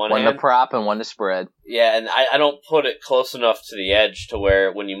up with one One hand. to prop and one to spread. Yeah, and I don't put it close enough to the edge to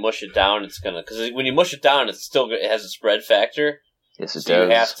where when you mush it down, it's gonna... Because when you mush it down, it has a spread factor. Yes, it So does.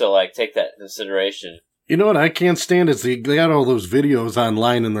 you have to, take that into consideration. You know what I can't stand is they got all those videos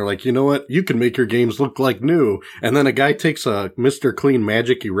online and they're like, you know what? You can make your games look like new. And then a guy takes a Mr. Clean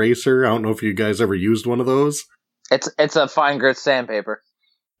Magic Eraser. I don't know if you guys ever used one of those. It's a fine grit sandpaper.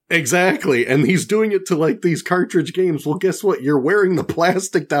 Exactly. And he's doing it to these cartridge games. Well, guess what? You're wearing the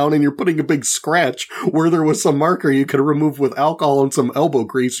plastic down and you're putting a big scratch where there was some marker you could remove with alcohol and some elbow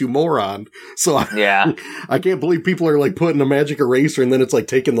grease, you moron. So Yeah. I can't believe people are putting a magic eraser and then it's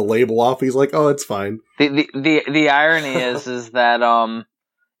taking the label off. He's like, oh, it's fine. The irony is that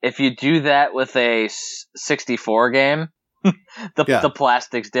if you do that with a 64 game, the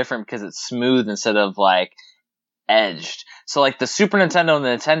plastic's different because it's smooth instead of edged. So the Super Nintendo and the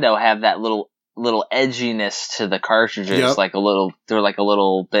Nintendo have that little edginess to the cartridges. Yep. They're a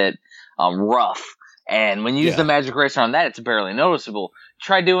little bit rough. And when you use the Magic Eraser on that, it's barely noticeable.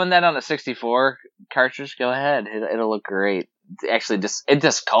 Try doing that on a 64 cartridge. Go ahead, it'll look great. Actually, it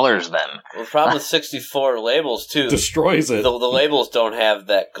discolors them. Well, the problem with 64 labels too Destroys it. The labels don't have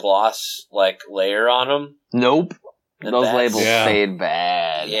that gloss layer on them. Nope. And Those that's- labels Yeah. fade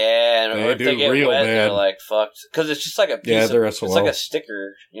bad. Yeah, and They or if do they get real wet, bad. they're fucked. Because it's just a piece Yeah, of, they're it's SOL. like a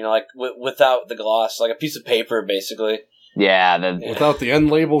sticker, without the gloss, like a piece of paper, basically. Yeah. Without the end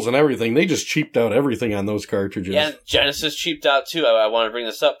labels and everything, they just cheaped out everything on those cartridges. Yeah, Genesis cheaped out too. I want to bring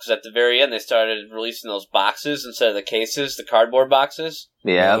this up because at the very end they started releasing those boxes instead of the cases, the cardboard boxes.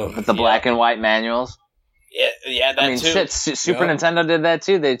 Yeah, Oh. with the black and white manuals. Yeah, that too. Shit, Super Nintendo did that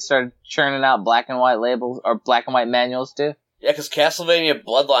too. They started churning out black and white labels, or black and white manuals too. Yeah, because Castlevania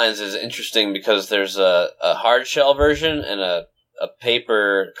Bloodlines is interesting because there's a hard shell version and a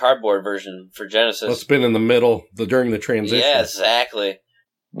paper cardboard version for Genesis. It's been in the middle during the transition. Yeah, exactly.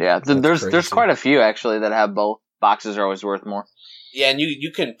 Yeah, there's crazy. quite a few actually that have both. Boxes are always worth more. Yeah, and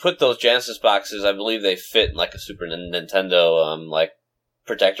you can put those Genesis boxes. I believe they fit in a Super Nintendo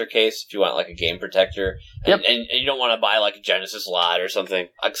protector case if you want a game protector. And, Yep. and you don't want to buy a Genesis lot or something.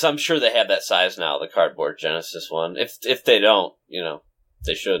 Because I'm sure they have that size now, the cardboard Genesis one. If they don't,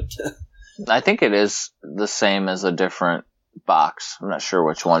 they should. I think it is the same as a different box. I'm not sure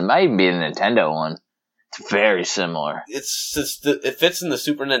which one. Might even be the Nintendo one. It's very similar. It fits in the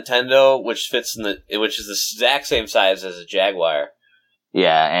Super Nintendo, which is the exact same size as a Jaguar.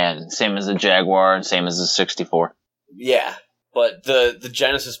 Yeah, and same as the Jaguar and same as the 64. Yeah, but the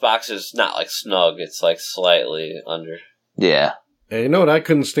Genesis box is not snug. It's slightly under. Yeah. And you know what I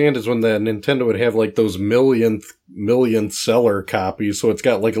couldn't stand is when the Nintendo would have those millionth seller copies. So it's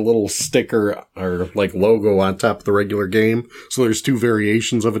got a little sticker or logo on top of the regular game. So there's two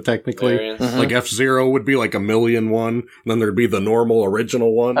variations of it technically. Variants. Mhm. F-Zero would be a million one. And then there'd be the normal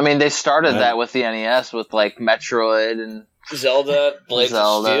original one. I mean, they started Yeah. that with the NES with Metroid and Zelda, Blades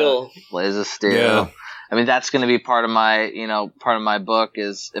of Steel. Blaze of Steel. Yeah. I mean, that's going to be part of my book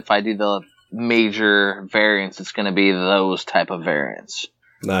is if I do the major variants, it's going to be those type of variants.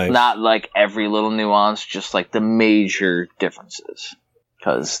 Nice. Not like every little nuance, just like the major differences.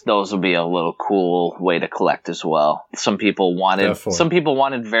 Because those will be a little cool way to collect as well. Some people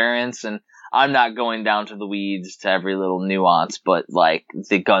wanted variants, and I'm not going down to the weeds to every little nuance, but like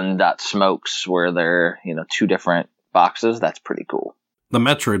the gun.smokes where they're, 2 different boxes, that's pretty cool. The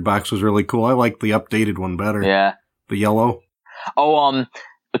Metroid box was really cool. I like the updated one better. Yeah. The yellow. Oh,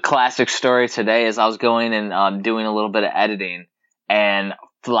 a classic story today is I was going and doing a little bit of editing, and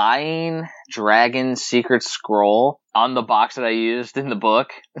Flying Dragon Secret Scroll on the box that I used in the book,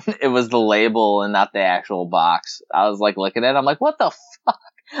 it was the label and not the actual box. I was like looking at it, I'm like, what the fuck?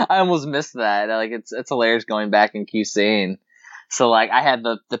 I almost missed that. Like it's hilarious going back and QCing. So like I had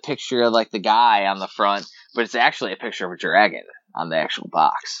the picture of like the guy on the front, but it's actually a picture of a dragon on the actual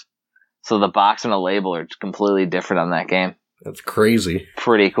box. So the box and the label are completely different on that game. That's crazy.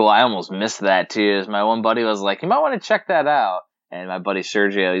 Pretty cool. I almost missed that too. As my one buddy was like, you might want to check that out. And my buddy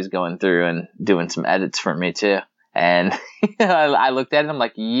Sergio, he's going through and doing some edits for me too. And I looked at it, I'm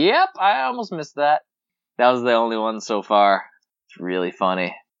like, yep, I almost missed that. That was the only one so far. It's really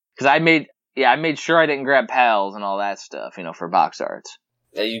funny. Because I made sure I didn't grab pals and all that stuff, for box arts.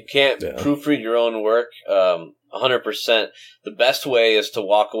 Yeah, you can't proofread your own work 100%. The best way is to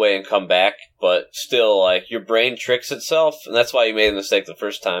walk away and come back, but still, like, your brain tricks itself, and that's why you made a mistake the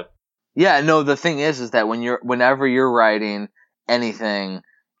first time. Yeah, no, the thing is that whenever you're writing anything,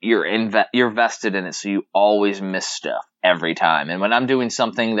 you're vested in it, so you always miss stuff every time. And when I'm doing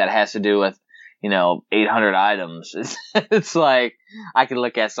something that has to do with 800 items, it's like I could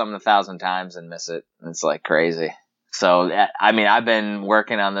look at something 1,000 times and miss it. It's like crazy. So I mean, I've been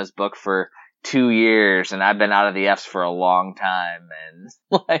working on this book for 2 years, and I've been out of the F's for a long time, and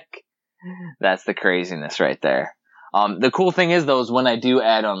like that's the craziness right there. The cool thing is though, is when I do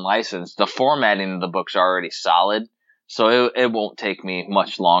add unlicensed, the formatting of the book's already solid. So it won't take me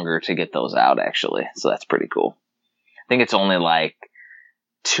much longer to get those out, actually. So that's pretty cool. I think it's only like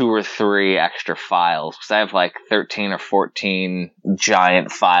 2 or 3 extra files, because I have like 13 or 14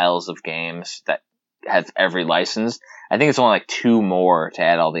 giant files of games that has every license. I think it's only like 2 more to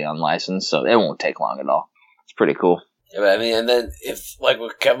add all the unlicensed, so it won't take long at all. It's pretty cool. Yeah, but I mean, and then if, like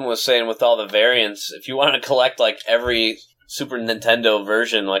what Kevin was saying with all the variants, if you want to collect like every Super Nintendo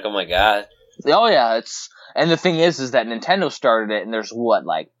version, like, oh my god. Oh yeah, and the thing is that Nintendo started it, and there's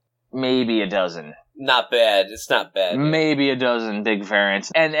like maybe a dozen. Not bad. It's not bad. Maybe a dozen big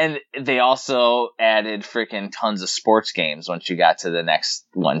variants. And they also added freaking tons of sports games once you got to the next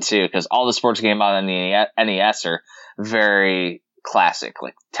one too, because all the sports games on the NES are very classic,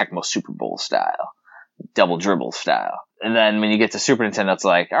 like Tecmo Super Bowl style, Double Dribble style. And then when you get to Super Nintendo, it's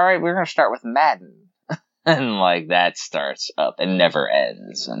like, all right, we're going to start with Madden. And like that starts up and never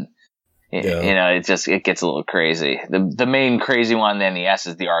ends. And it gets a little crazy. The main crazy one on the NES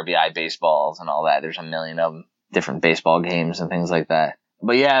is the RBI baseballs and all that. There's a million of them, different baseball games and things like that.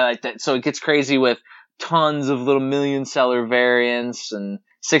 But yeah, like that. So it gets crazy with tons of little million seller variants, and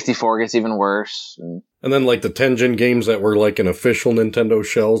 64 gets even worse. And then like the Tengen games that were like an official Nintendo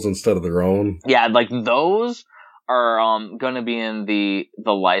shells instead of their own. Yeah, like those are going to be in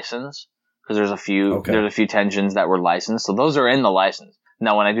the license, because there's a few Tengens that were licensed. So those are in the license.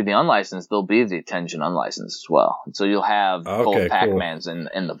 Now, when I do the unlicensed, there'll be the Tengen unlicensed as well. So you'll have both Pac-Mans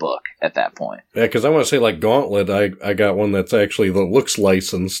in the book at that point. Yeah, because I want to say, like Gauntlet, I got one that's actually that looks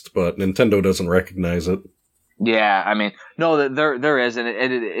licensed, but Nintendo doesn't recognize it. Yeah, I mean, no, there is, and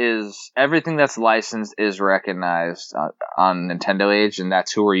it is, everything that's licensed is recognized on Nintendo Age, and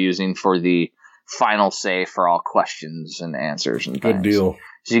that's who we're using for the final say for all questions and answers and things. Good deal.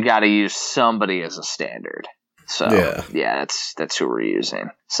 So you got to use somebody as a standard. So yeah, that's who we're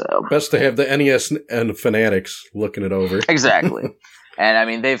using. So best to have the NES and fanatics looking it over. Exactly. And I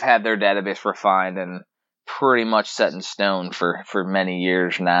mean, they've had their database refined and pretty much set in stone for many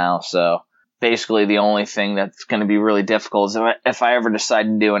years now. So basically, the only thing that's going to be really difficult is if I ever decide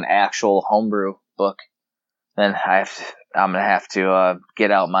to do an actual homebrew book, then I'm going to have to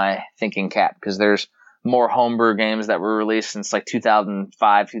get out my thinking cap, because there's more homebrew games that were released since like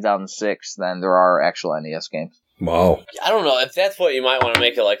 2005, 2006 than there are actual NES games. Wow. I don't know. If that's what, you might want to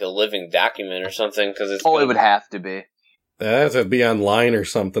make it like a living document or something, because it's... it would have to be. That has to be online or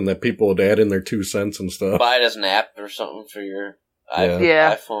something that people would add in their 2 cents and stuff. Buy it as an app or something for your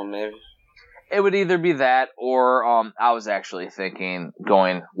iPhone, maybe. It would either be that, or I was actually thinking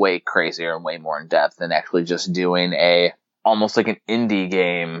going way crazier and way more in depth and actually just doing almost like an indie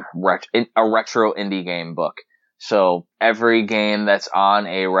game, a retro indie game book. So every game that's on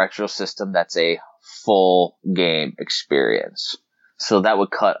a retro system that's a full game experience. So that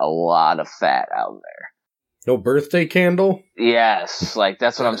would cut a lot of fat out there. No birthday candle? Yes, like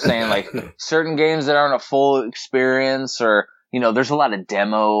that's what I'm saying. Like certain games that aren't a full experience, or there's a lot of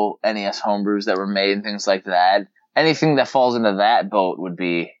demo NES homebrews that were made and things like that. Anything that falls into that boat would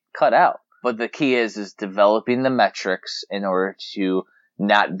be cut out. But the key is developing the metrics in order to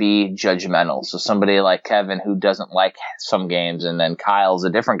not be judgmental. So somebody like Kevin who doesn't like some games, and then Kyle's a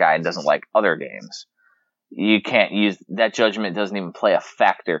different guy and doesn't like other games. You can't use that judgment. Doesn't even play a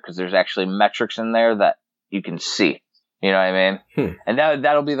factor because there's actually metrics in there that you can see. You know what I mean? And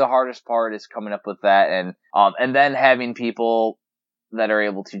that'll be the hardest part, is coming up with that, and then having people that are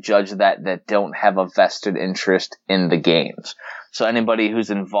able to judge that don't have a vested interest in the games. So anybody who's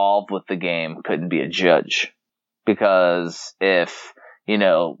involved with the game couldn't be a judge, because if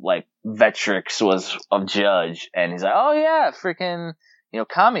like Vectrix was a judge and he's like, oh yeah, freaking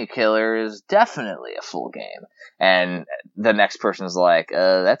Kami Killer is definitely a full game. And the next person's like,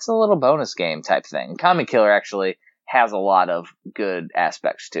 that's a little bonus game type thing. Kami Killer actually has a lot of good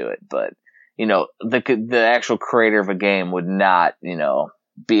aspects to it, but, the actual creator of a game would not,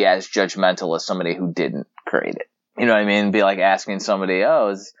 be as judgmental as somebody who didn't create it. You know what I mean? Be like asking somebody, oh,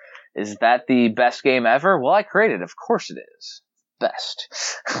 is that the best game ever? Well, I created it. Of course it is. Best.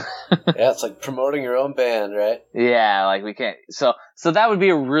 Yeah, it's like promoting your own band, right? Yeah, like we can't. So that would be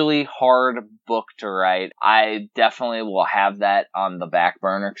a really hard book to write. I definitely will have that on the back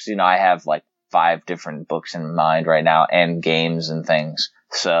burner because I have like 5 different books in mind right now, and games and things.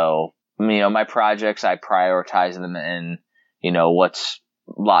 So my projects, I prioritize them in what's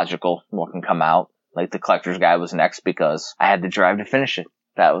logical, what can come out. Like the Collector's Guide was next because I had the drive to finish it.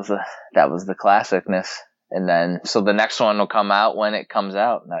 That was the classicness. And then, so the next one will come out when it comes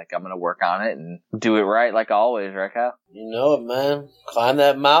out. Like, I'm going to work on it and do it right, like always, right, Kyle? You know it, man. Climb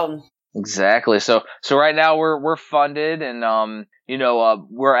that mountain. Exactly. So right now we're funded, and,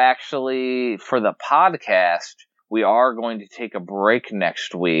 we're actually, for the podcast, we are going to take a break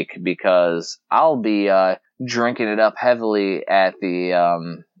next week because I'll be, drinking it up heavily at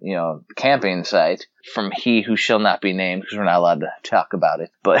the, camping site from He Who Shall Not Be Named, because we're not allowed to talk about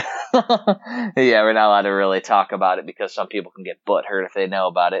it. But yeah, we're not allowed to really talk about it because some people can get butthurt if they know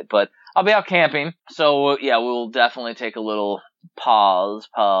about it. But I'll be out camping. So yeah, we'll definitely take a little pause.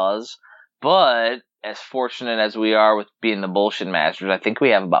 But as fortunate as we are with being the Bullshit Masters, I think we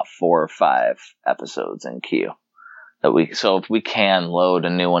have about 4 or 5 episodes in queue so if we can load a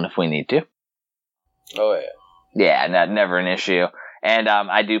new one if we need to. Oh yeah. Yeah, never an issue. And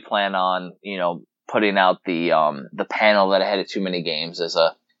I do plan on, putting out the panel that I had at Too Many Games as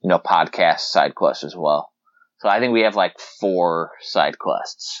a, podcast side quest as well. So I think we have like 4 side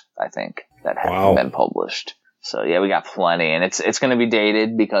quests, I think, that have been published. So yeah, we got plenty, and it's going to be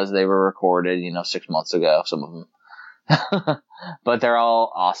dated because they were recorded, 6 months ago, some of them. But they're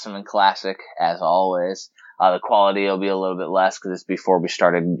all awesome and classic as always. The quality will be a little bit less because it's before we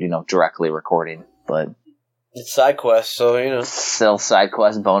started, directly recording, but it's side quest, so still side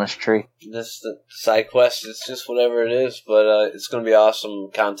quest bonus tree. This the side quest. It's just whatever it is, but it's going to be awesome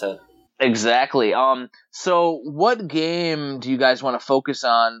content. Exactly. So what game do you guys want to focus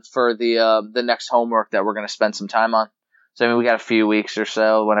on for the next homework that we're going to spend some time on? So we got a few weeks or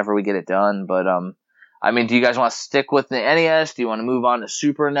so whenever we get it done, but do you guys want to stick with the NES? Do you want to move on to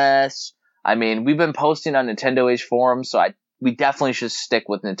Super NES? We've been posting on Nintendo Age forums, so we definitely should stick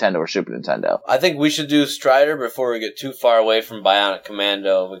with Nintendo or Super Nintendo. I think we should do Strider before we get too far away from Bionic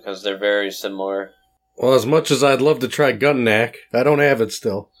Commando, because they're very similar. Well, as much as I'd love to try Gun Knack, I don't have it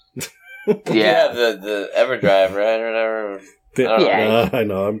still. Yeah, the EverDrive, right? Or whatever. I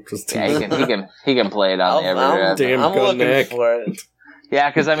know. I'm just teasing. Yeah, he can play it on the EverDrive. Damn I'm Gun looking Knack. for it.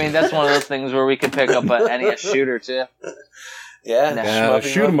 Yeah, because that's one of those things where we could pick up an NES shooter too. Yeah,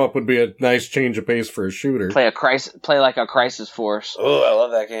 shoot 'em up would be a nice change of pace for a shooter. Play like a Crisis Force. Oh, I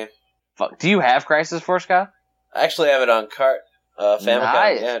love that game. Fuck. Do you have Crisis Force, Kyle? I actually have it on Famicom.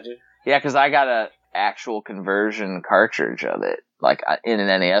 Nice. Yeah, dude. Yeah, because I got a actual conversion cartridge of it, like in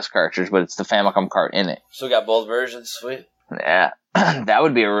an NES cartridge, but it's the Famicom cart in it. So we got both versions. Sweet. Yeah, that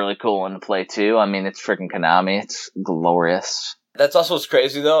would be a really cool one to play too. It's freaking Konami. It's glorious. That's also what's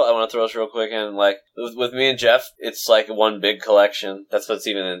crazy, though. I want to throw this real quick in. Like, with me and Jeff, it's like one big collection. That's what's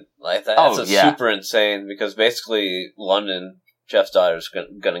even like that. Oh, that's yeah. Super insane, because basically London, Jeff's daughter's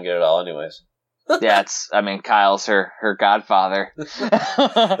gonna get it all anyways. Yeah, Kyle's her godfather.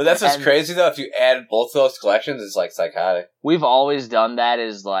 But that's what's crazy, though. If you add both those collections, it's like psychotic. We've always done that,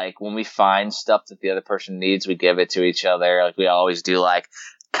 is like when we find stuff that the other person needs, we give it to each other. Like we always do, like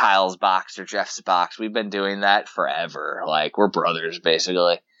Kyle's box or Jeff's box. We've been doing that forever. Like we're brothers,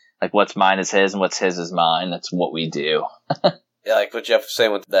 basically. Like, what's mine is his, and what's his is mine. That's what we do. Yeah, like what Jeff was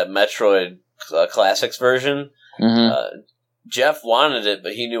saying with that Metroid Classics version. Jeff wanted it,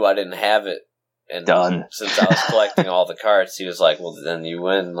 but he knew I didn't have it. And Done. Since I was collecting all the cards, he was like, well, then you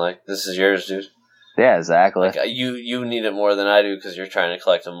win. Like, this is yours, dude. Yeah, exactly. Like, you need it more than I do because you're trying to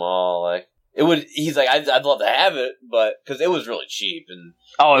collect them all. Like, he's like, I'd love to have it, but because it was really cheap. And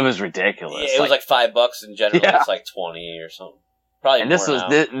oh, it was ridiculous. Yeah, it was like $5 in general. Yeah. It's like 20 or something. Probably. And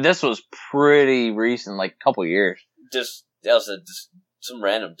this was pretty recent, like a couple years. That was some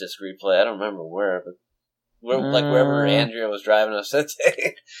random disc replay. I don't remember where, but wherever Andrea was driving us that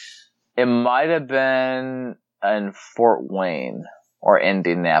day. It might have been in Fort Wayne or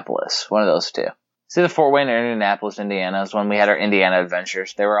Indianapolis. One of those two. See, the Fort Wayne or Indianapolis, Indiana is when we had our Indiana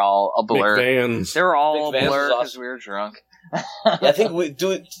adventures. They were all a blur. McVans. They were all a blur because we were drunk. Yeah, I think we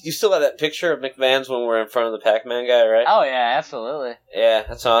do. You still have that picture of McVans when we're in front of the Pac-Man guy, right? Oh yeah, absolutely. Yeah,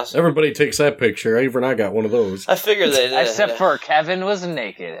 that's awesome. Everybody takes that picture. Even I got one of those. I figured they did. Except for Kevin was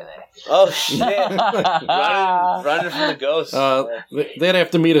naked in it. Oh shit! running from the ghost. They'd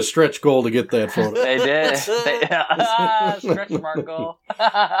have to meet a stretch goal to get that photo. They did. Stretch mark goal.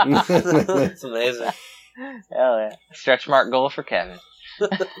 That's amazing. Hell yeah! Stretch mark goal for Kevin.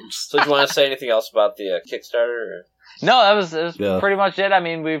 So, do you want to say anything else about the Kickstarter? Or? No, that was pretty much it. I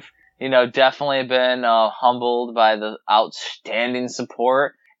mean, we've, definitely been humbled by the outstanding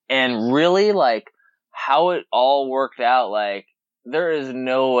support and really, like, how it all worked out. Like, there is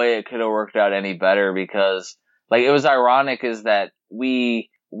no way it could have worked out any better because, like, it was ironic is that we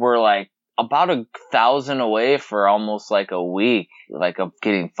were, like, about 1,000 away for almost, like, a week, like, of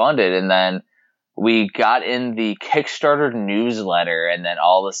getting funded. And then we got in the Kickstarter newsletter and then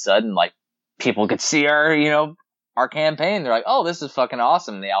all of a sudden, like, people could see our campaign. They're like, oh, this is fucking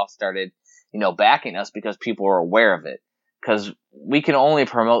awesome. And they all started, backing us because people were aware of it. Because we can only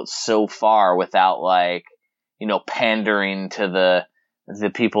promote so far without, like, pandering to the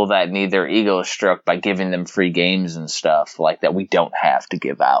people that need their egos stroked by giving them free games and stuff like that we don't have to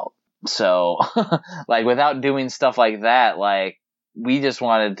give out. So, like, without doing stuff like that, like, we just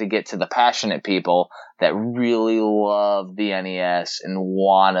wanted to get to the passionate people that really love the NES and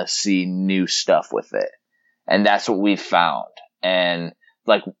want to see new stuff with it. And that's what we found. And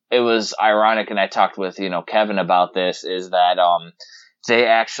like, it was ironic. And I talked with, Kevin about this is that, they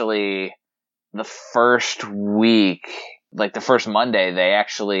actually, the first week, like the first Monday, they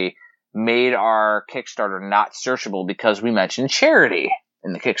actually made our Kickstarter not searchable because we mentioned charity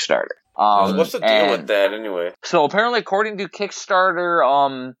in the Kickstarter. What's the deal with that anyway? So apparently, according to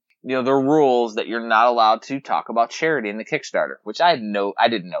Kickstarter, the rules that you're not allowed to talk about charity in the Kickstarter, which I didn't know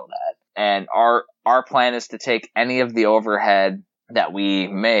that. And our plan is to take any of the overhead that we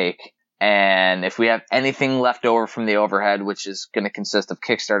make, and if we have anything left over from the overhead, which is going to consist of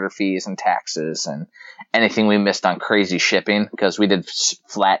Kickstarter fees and taxes and anything we missed on crazy shipping, because we did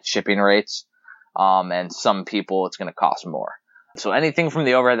flat shipping rates, and some people it's going to cost more. So anything from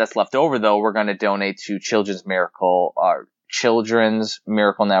the overhead that's left over, though, we're going to donate to Children's Miracle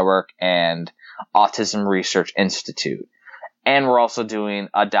Network and Autism Research Institute. And we're also doing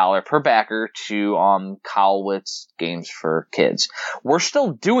 $1 per backer to Cowlitz Games for Kids. We're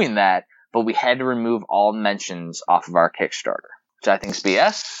still doing that, but we had to remove all mentions off of our Kickstarter, which I think is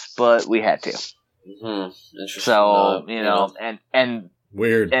BS, but we had to. Mm-hmm. Interesting. So, and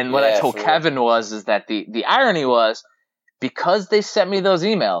weird. And what I told Kevin is that the irony was, because they sent me those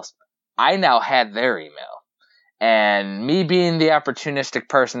emails, I now had their email. And me being the opportunistic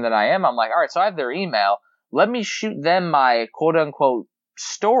person that I am, I'm like, all right, so I have their email. Let me shoot them my quote-unquote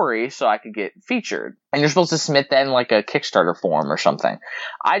story so I could get featured. And you're supposed to submit that in like a Kickstarter form or something.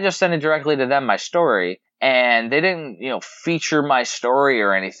 I just sent it directly to them, my story, and they didn't, feature my story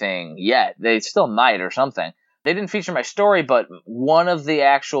or anything yet. They still might or something. They didn't feature my story, but one of the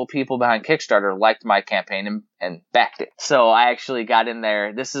actual people behind Kickstarter liked my campaign and backed it. So I actually got in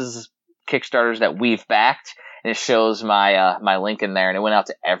there. This is Kickstarters that we've backed. And it shows my my link in there, and it went out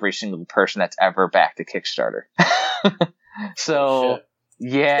to every single person that's ever backed a Kickstarter. So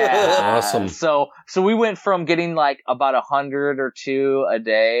yeah, that's awesome. So we went from getting like about 100 or 2 a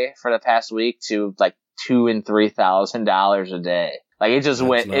day for the past week to like $2,000 and $3,000 a day. Like it just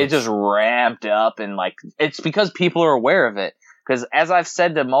it just ramped up, and like it's because people are aware of it. Because as I've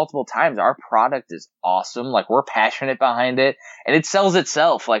said to multiple times, our product is awesome. Like, we're passionate behind it, and it sells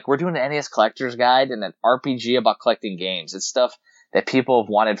itself. Like, we're doing an NES Collector's Guide and an RPG about collecting games. It's stuff that people have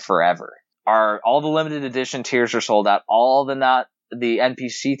wanted forever. All the limited edition tiers are sold out. All the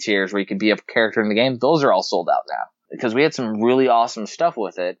NPC tiers where you can be a character in the game, those are all sold out now. Because we had some really awesome stuff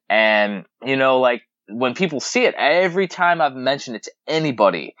with it. And, like, when people see it, every time I've mentioned it to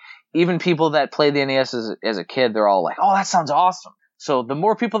anybody, even people that played the NES as a kid, they're all like, "Oh, that sounds awesome." So the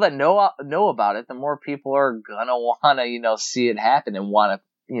more people that know about it, the more people are gonna wanna, see it happen and wanna,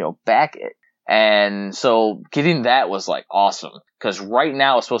 back it. And so getting that was like awesome, because right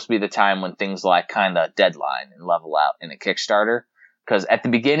now is supposed to be the time when things like kind of deadline and level out in a Kickstarter. Because at the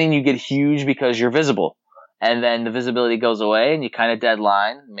beginning you get huge because you're visible, and then the visibility goes away and you kind of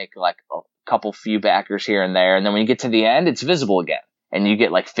deadline, make like a couple few backers here and there, and then when you get to the end, it's visible again, and you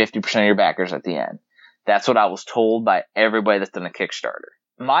get like 50% of your backers at the end. That's what I was told by everybody that's done a Kickstarter.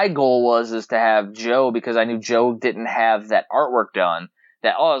 My goal is to have Joe, because I knew Joe didn't have that artwork done.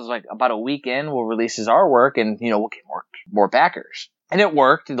 That, it was like about a week in, we'll release his artwork and, we'll get more backers. And it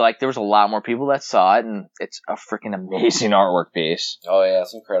worked. Like, there was a lot more people that saw it, and it's a freaking amazing artwork piece. Oh, yeah,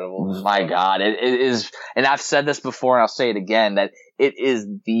 it's incredible. My God, it is, and I've said this before and I'll say it again, that it is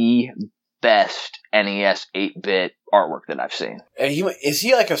the best NES 8-bit artwork that I've seen. And is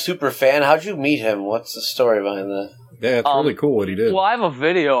he like a super fan? How'd you meet him? What's the story behind that? Yeah, it's really cool what he did. Well, I have a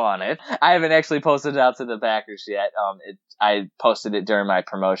video on it. I haven't actually posted it out to the backers yet. I posted it during my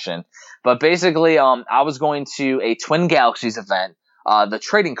promotion. But basically, I was going to a Twin Galaxies event, the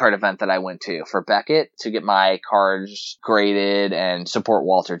trading card event that I went to for Beckett to get my cards graded and support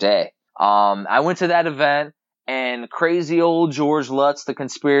Walter Day. I went to that event, and crazy old George Lutz, the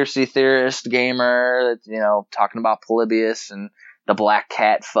conspiracy theorist gamer, talking about Polybius and the Black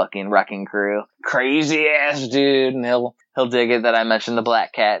Cat fucking wrecking crew. Crazy ass dude, and he'll dig it that I mentioned the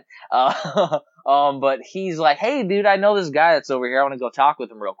Black Cat. But he's like, "Hey dude, I know this guy that's over here. I want to go talk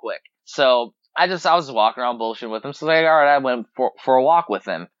with him real quick." So I was walking around bullshitting with him. So like, all right, I went for a walk with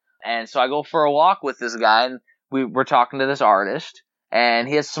him. And so I go for a walk with this guy, and we're talking to this artist, and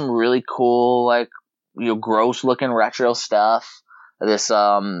he has some really cool, like, gross looking retro stuff. This,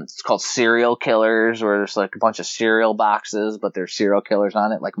 it's called Serial Killers, where there's like a bunch of cereal boxes, but there's serial killers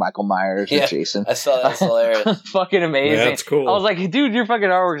on it, like Michael Myers or Jason. I saw that. That's hilarious. Fucking amazing. Yeah, that's cool. I was like, dude, your fucking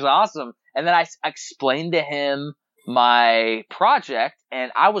artwork's awesome. And then I explained to him my project,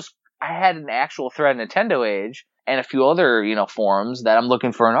 and I had an actual thread on Nintendo Age and a few other, forums that I'm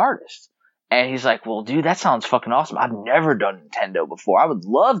looking for an artist. And he's like, "Well, dude, that sounds fucking awesome. I've never done Nintendo before. I would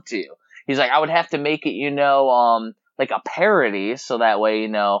love to." He's like, "I would have to make it, like a parody, so that way,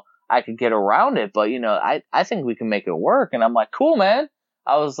 I could get around it. But, I think we can make it work." And I'm like, "Cool, man."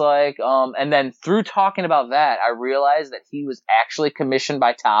 I was like, and then through talking about that, I realized that he was actually commissioned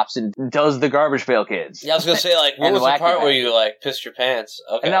by Topps and does the Garbage Pail Kids. Yeah, I was going to say, like, what was the part where you, like, pissed your pants?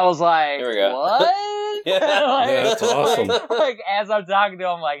 Okay. And I was like, here we go. What? Yeah. Like, that's awesome. Like, as I'm talking to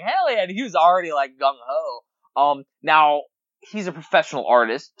him, I'm like, hell yeah. And he was already, like, gung-ho. Now, he's a professional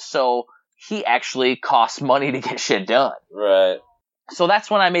artist, so he actually costs money to get shit done. Right. So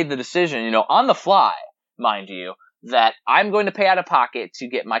that's when I made the decision, on the fly, mind you, that I'm going to pay out of pocket to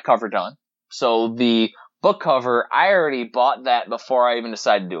get my cover done. So the book cover, I already bought that before I even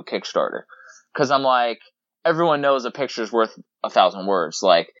decided to do a Kickstarter. Because I'm like, everyone knows a picture's worth 1,000 words.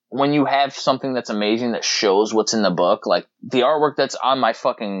 Like, when you have something that's amazing that shows what's in the book, like, the artwork that's on my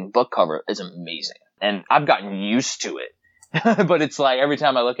fucking book cover is amazing. And I've gotten used to it. But it's like, every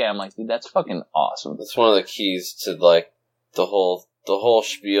time I look at it, I'm like, dude, that's fucking awesome. That's one of the keys to, like, the whole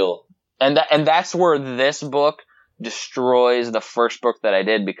spiel. And that's where this book destroys the first book that I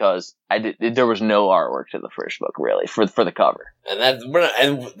did, because there was no artwork to the first book, really, for the cover.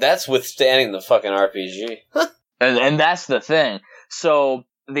 And that's withstanding the fucking RPG. and that's the thing. So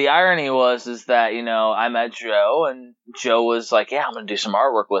the irony is that, I met Joe, and Joe was like, "Yeah, I'm going to do some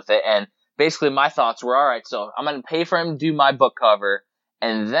artwork with it." And basically my thoughts were, all right, so I'm going to pay for him to do my book cover,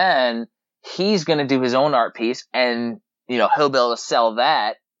 and then he's going to do his own art piece, and, he'll be able to sell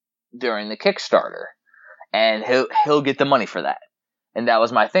that during the Kickstarter. And he'll get the money for that. And that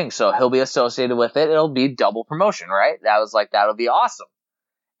was my thing. So he'll be associated with it. It'll be double promotion, right? That was like, that'll be awesome.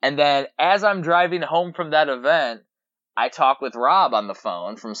 And then as I'm driving home from that event, I talk with Rob on the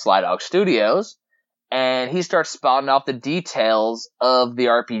phone from Sly Dog Studios, and he starts spouting out the details of the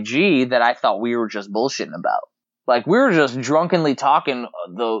RPG that I thought we were just bullshitting about. Like, we were just drunkenly talking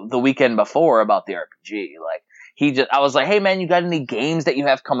the weekend before about the RPG. Like, I was like, "Hey man, you got any games that you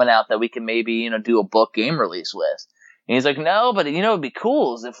have coming out that we can maybe, do a book game release with?" And he's like, "No, but it'd be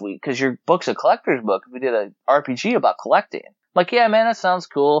cool is because your book's a collector's book, if we did an RPG about collecting." I'm like, "Yeah man, that sounds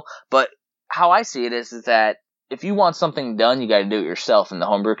cool." But how I see it is that if you want something done, you gotta do it yourself in the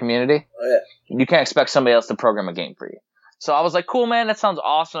homebrew community. Oh, yeah. You can't expect somebody else to program a game for you. So I was like, "Cool man, that sounds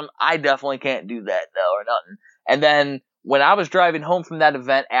awesome. I definitely can't do that though, or nothing." And then when I was driving home from that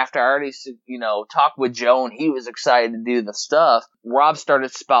event, after I already, talked with Joe and he was excited to do the stuff, Rob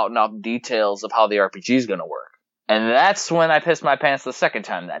started spouting off details of how the RPG is going to work. And that's when I pissed my pants the second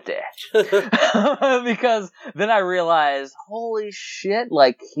time that day. Because then I realized, holy shit,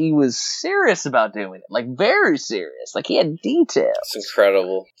 like, he was serious about doing it. Like, very serious. Like, he had details. It's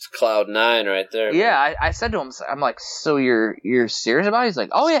incredible. It's Cloud 9 right there. Yeah, I said to him, I'm like, so you're serious about it? He's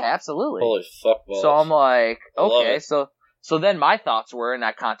like, oh yeah, absolutely. Holy fuck balls. So I'm like, okay, so then my thoughts were, and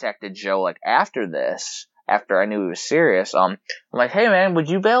I contacted Joe, like, after I knew he was serious, I'm like, hey man, would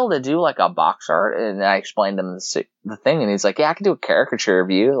you be able to do like a box art? And I explained to him the thing, and he's like, yeah, I can do a caricature of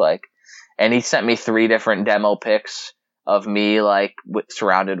you, like, and he sent me 3 different demo pics of me, like,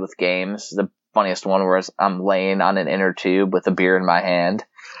 surrounded with games. The funniest one was I'm laying on an inner tube with a beer in my hand,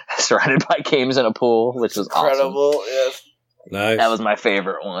 surrounded by games in a pool, which was incredible. Awesome. Yes. Nice. That was my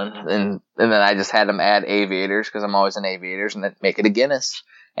favorite one, and then I just had him add aviators because I'm always in aviators, and then make it a Guinness.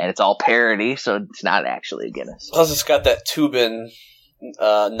 And it's all parody, so it's not actually a Guinness. Plus, it's got that Tubin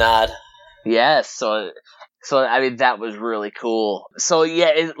nod. Yes, so I mean, that was really cool. So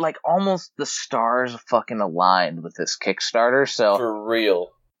yeah, it, like, almost the stars fucking aligned with this Kickstarter. So for real.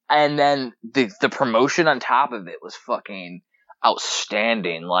 And then the promotion on top of it was fucking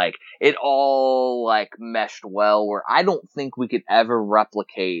outstanding. Like, it all, like, meshed well, where I don't think we could ever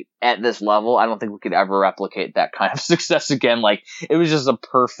replicate at this level. I don't think we could ever replicate that kind of success again. Like, it was just a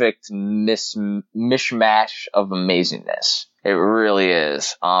perfect mishmash of amazingness. It really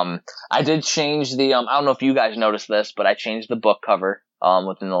is. I did change the, I don't know if you guys noticed this, but I changed the book cover,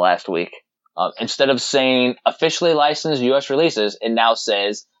 within the last week. Instead of saying officially licensed US releases, it now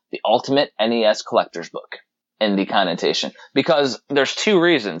says the Ultimate NES Collector's Book. In the connotation, because there's 2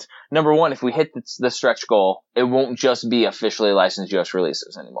 reasons. Number one, if we hit the stretch goal, it won't just be officially licensed US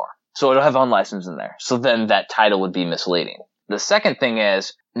releases anymore. So it'll have unlicensed in there. So then that title would be misleading. The second thing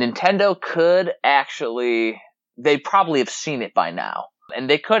is, Nintendo could actually, they probably have seen it by now. And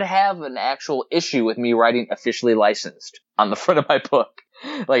they could have an actual issue with me writing officially licensed on the front of my book.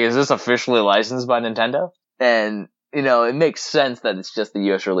 Like, is this officially licensed by Nintendo? And, it makes sense that it's just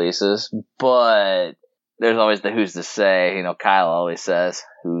the US releases, but there's always the who's to say, Kyle always says,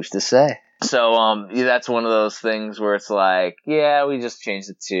 who's to say? So, that's one of those things where it's like, yeah, we just changed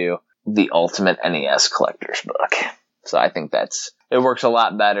it to the Ultimate NES Collector's Book. So I think it works a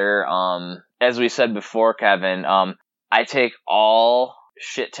lot better. As we said before, Kevin, I take all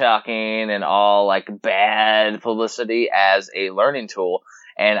shit talking and all, like, bad publicity as a learning tool.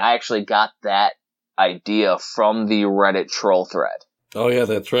 And I actually got that idea from the Reddit troll thread. Oh, yeah,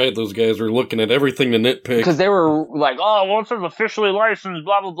 that's right. Those guys were looking at everything to nitpick. Because they were like, oh, well, it says officially licensed,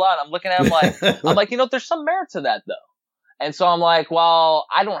 blah, blah, blah. And I'm looking at them like, there's some merit to that, though. And so I'm like, well,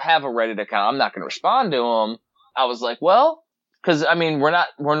 I don't have a Reddit account. I'm not going to respond to them. I was like, well, because, I mean, we're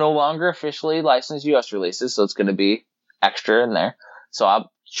no longer officially licensed US releases, so it's going to be extra in there. So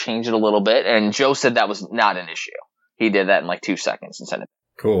I'll change it a little bit. And Joe said that was not an issue. He did that in like 2 seconds and sent it.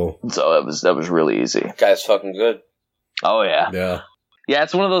 Cool. So that was really easy. Guy's fucking good. Oh, yeah. Yeah. Yeah,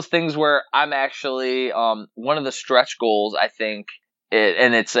 it's one of those things where I'm actually, one of the stretch goals, I think,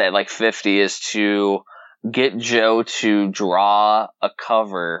 and it's at like 50, is to get Joe to draw a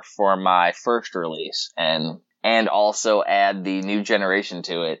cover for my first release and also add the new generation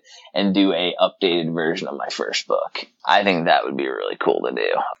to it and do a updated version of my first book. I think that would be really cool to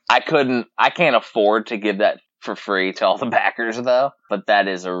do. I can't afford to give that for free to all the backers though, but that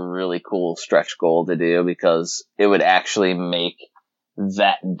is a really cool stretch goal to do because it would actually make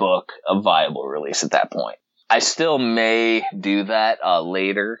that book a viable release at that point. I still may do that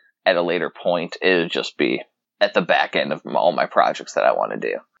later at a later point. It would just be at the back end of all my projects that I want to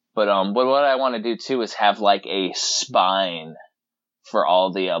do. But what I want to do too is have like a spine for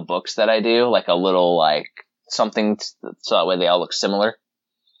all the books that I do, like a little like something so that way they all look similar.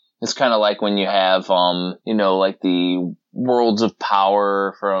 It's kind of like when you have like the Worlds of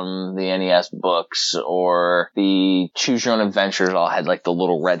Power from the NES books or the Choose Your Own Adventures all had like the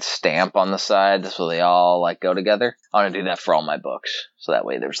little red stamp on the side so they all like go together. I want to do that for all my books. So that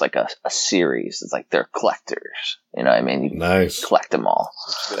way there's like a series. It's like they're collectors. You know what I mean? You can collect them all.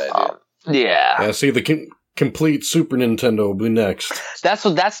 Good idea. Yeah. Yeah, see, the complete Super Nintendo will be next. That's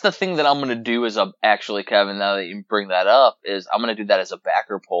the thing that I'm going to do is actually, Kevin, now that you bring that up, is I'm going to do that as a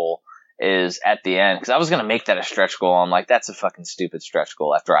backer poll is at the end. Because I was going to make that a stretch goal. I'm like, that's a fucking stupid stretch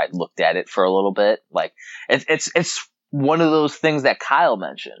goal after I looked at it for a little bit. Like, it's one of those things that Kyle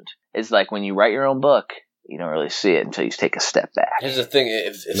mentioned. It's like when you write your own book, you don't really see it until you take a step back. Here's the thing: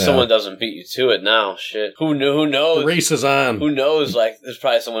 if someone doesn't beat you to it now, shit, who knows? The race is on. Who knows? Like, there's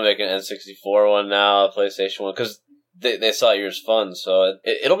probably someone making an N64 one now, a PlayStation one, because they saw yours fun, so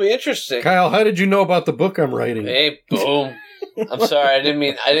it'll be interesting. Kyle, how did you know about the book I'm writing? Hey, boom. I'm sorry, I didn't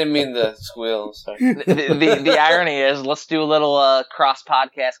mean the squeal. Sorry. The irony is, let's do a little cross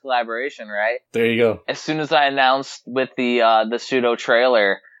podcast collaboration, right? There you go. As soon as I announced with the pseudo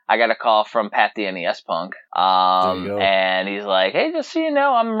trailer, I got a call from Pat the NES Punk, and he's like, "Hey, just so you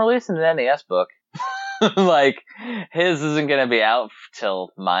know, I'm releasing an NES book." Like, his isn't gonna be out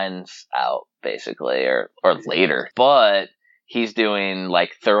till mine's out, basically, or later. But he's doing,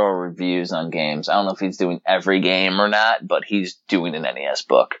 like, thorough reviews on games. I don't know if he's doing every game or not, but he's doing an NES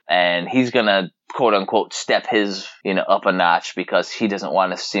book. And he's gonna, quote-unquote, step his, up a notch because he doesn't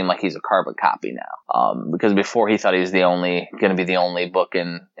want to seem like he's a carbon copy now. Because before he thought he was gonna be the only book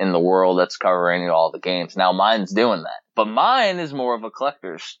in the world that's covering all the games. Now mine's doing that. But mine is more of a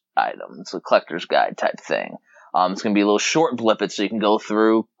collector's item. It's a collector's guide type thing. It's gonna be a little short blippet so you can go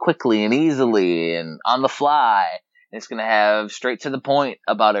through quickly and easily and on the fly. It's going to have straight to the point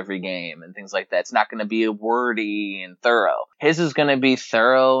about every game and things like that. It's not going to be wordy and thorough. His is going to be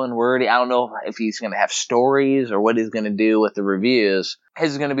thorough and wordy. I don't know if he's going to have stories or what he's going to do with the reviews.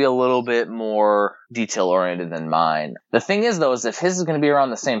 His is going to be a little bit more detail-oriented than mine. The thing is, though, is if his is going to be around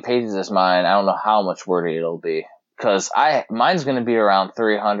the same pages as mine, I don't know how much wordy it'll be. Because mine's going to be around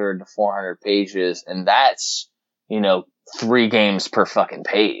 300 to 400 pages, and that's, 3 games per fucking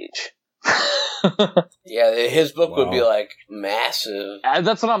page. Yeah, his book would be like massive.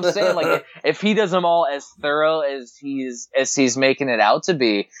 That's what I'm saying. Like, if he does them all as thorough as he's making it out to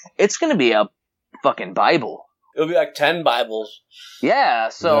be, it's gonna be a fucking Bible. It'll be like 10 Bibles. Yeah.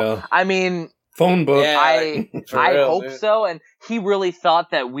 So I mean, phone book. Yeah, I hope so. And he really thought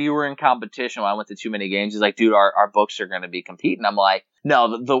that we were in competition when I went to too many games. He's like, dude, our books are gonna be competing. I'm like,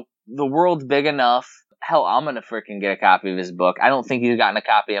 no, the world's big enough. Hell, I'm gonna freaking get a copy of his book. I don't think he's gotten a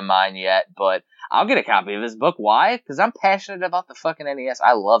copy of mine yet, but I'll get a copy of his book. Why? Because I'm passionate about the fucking NES.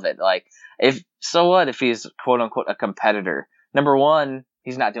 I love it. Like, if he's quote unquote a competitor? Number one,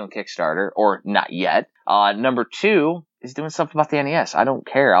 he's not doing Kickstarter, or not yet. Number two, he's doing something about the NES. I don't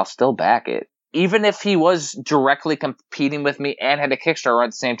care. I'll still back it. Even if he was directly competing with me and had a Kickstarter at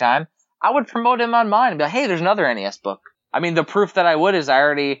the same time, I would promote him on mine and be like, hey, there's another NES book. I mean, the proof that I would is I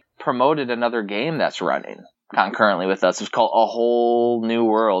already promoted another game that's running concurrently with us. It's called A Whole New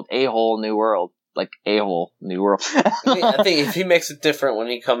World. A Whole New World. Like, A Whole New World. I think if he makes it different when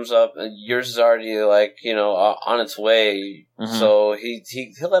he comes up, yours is already, like, on its way. Mm-hmm. So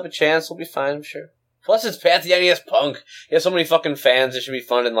he'll have a chance. He'll be fine, I'm sure. Plus, it's Pat the NES Punk. He has so many fucking fans. It should be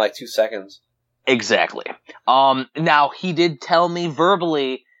fun in, like, 2 seconds. Exactly. Now, he did tell me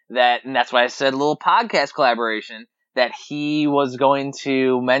verbally that, and that's why I said a little podcast collaboration, that he was going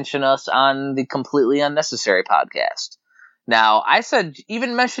to mention us on the Completely Unnecessary podcast. Now, I said,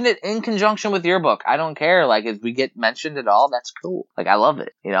 even mention it in conjunction with your book. I don't care. Like, if we get mentioned at all, that's cool. Like, I love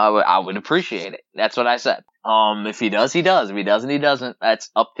it. I would appreciate it. That's what I said. If he does, he does. If he doesn't, he doesn't. That's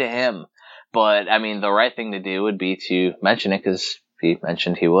up to him. But, I mean, the right thing to do would be to mention it, because he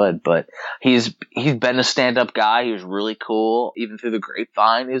mentioned he would. But he's been a stand-up guy. He was really cool. Even through the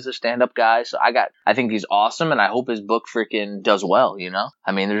grapevine, he was a stand-up guy. So I think he's awesome, and I hope his book freaking does well,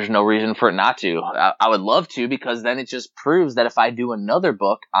 I mean, there's no reason for it not to. I would love to, because then it just proves that if I do another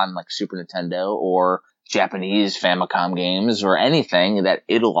book on, like, Super Nintendo or Japanese Famicom games or anything, that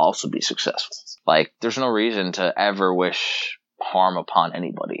it'll also be successful. Like, there's no reason to ever wish harm upon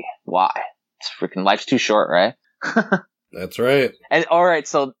anybody. Why? It's freaking, life's too short, right? That's right. And all right,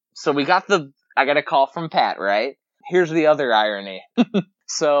 so we got I got a call from Pat, right? Here's the other irony.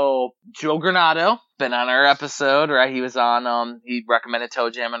 So Joe Granado been on our episode, right? He was on. He recommended Toe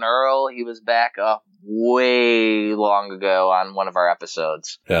Jam and Earl. He was back way long ago on one of our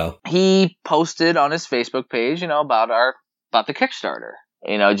episodes. Yeah. He posted on his Facebook page, about the Kickstarter.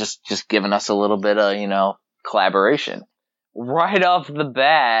 Just giving us a little bit of collaboration. Right off the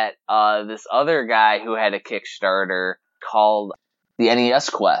bat, this other guy who had a Kickstarter called the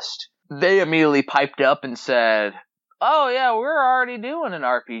NES Quest, they immediately piped up and said, oh yeah, we're already doing an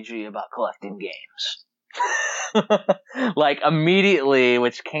RPG about collecting games. Like, immediately,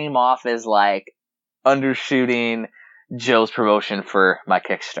 which came off as like undershooting Joe's promotion for my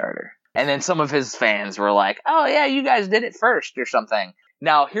Kickstarter. And then some of his fans were like, oh yeah, you guys did it first or something.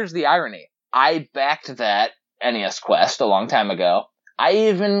 Now, here's the irony. I backed that NES Quest a long time ago. I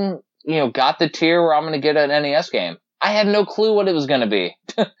even, got the tier where I'm going to get an NES game. I had no clue what it was going to be.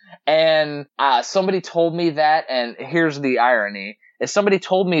 And somebody told me that, and here's the irony, is somebody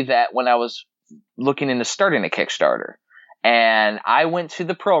told me that when I was looking into starting a Kickstarter. And I went to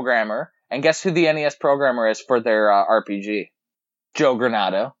the programmer, and guess who the NES programmer is for their RPG? Joe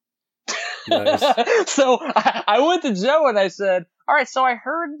Granado. Nice. So I went to Joe and I said, all right, so I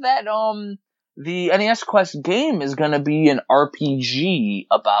heard that the NES Quest game is going to be an RPG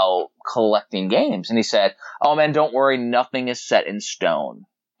about collecting games. And he said, oh man, don't worry, nothing is set in stone.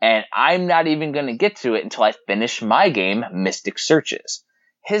 And I'm not even going to get to it until I finish my game, Mystic Searches.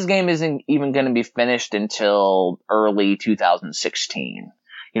 His game isn't even going to be finished until early 2016.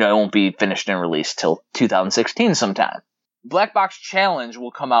 It won't be finished and released till 2016 sometime. Black Box Challenge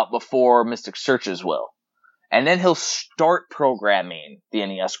will come out before Mystic Searches will. And then he'll start programming the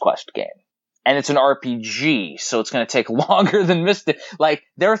NES Quest game. And it's an RPG, so it's going to take longer than Mystic. Like,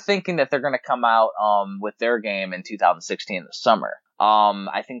 they're thinking that they're going to come out with their game in 2016 in the summer.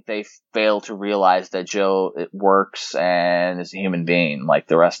 I think they fail to realize that Joe works and is a human being like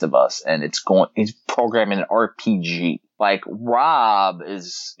the rest of us, and he's programming an RPG. Like, Rob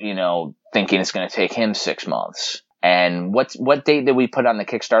is, thinking it's going to take him 6 months. And what date did we put on the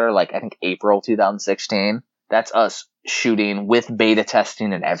Kickstarter? Like, I think April 2016. That's us shooting with beta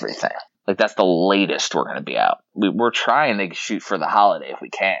testing and everything. Like, that's the latest we're going to be out. We're trying to shoot for the holiday if we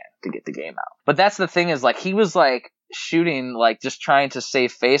can to get the game out. But that's the thing is, like, he was, like, shooting, like, just trying to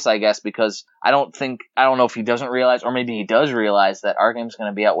save face, I guess, because I don't know if he doesn't realize, or maybe he does realize that our game's going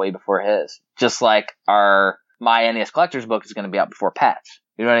to be out way before his. Just like my NES Collector's book is going to be out before Pat's.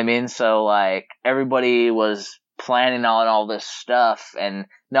 You know what I mean? So, like, everybody was planning on all this stuff, and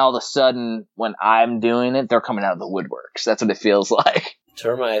now all of a sudden, when I'm doing it, they're coming out of the woodworks. That's what it feels like.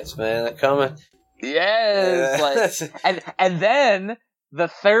 Termites, man, they're coming. Yes, and then the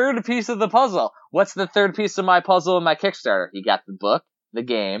third piece of the puzzle. What's the third piece of my puzzle in my Kickstarter? You got the book, the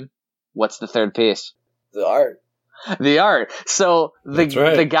game. What's the third piece? The art. The art. So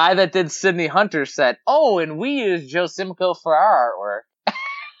the guy that did Sydney Hunter said, "Oh, and we used Joe Simcoe for our artwork."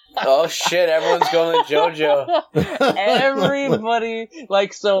 Oh shit! Everyone's going to JoJo. Everybody,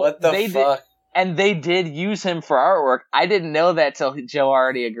 like, so what the fuck? And they did use him for artwork. I didn't know that till Joe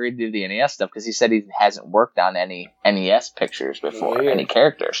already agreed to do the NES stuff, because he said he hasn't worked on any NES pictures before, any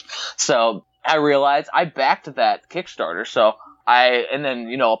characters. So I realized I backed that Kickstarter. So and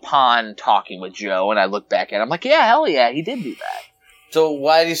then, upon talking with Joe, and I look back at it, I'm like, yeah, hell yeah, he did do that. So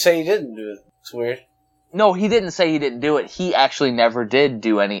why did he say he didn't do it? It's weird. No, he didn't say he didn't do it. He actually never did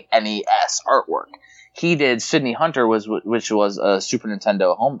do any NES artwork. He did Sydney Hunter, which was a Super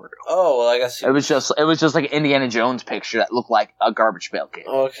Nintendo homebrew. Oh, well, I guess it was just like an Indiana Jones picture that looked like a Garbage Pail Kid.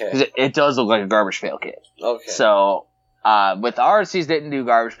 Okay, it does look like a Garbage Pail Kid. Okay, so with ours, he didn't do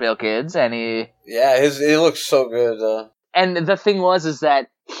Garbage Pail Kids, and it looks so good. And the thing is that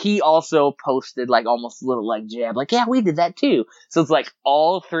he also posted like almost a little like jab, like, yeah, we did that too. So it's like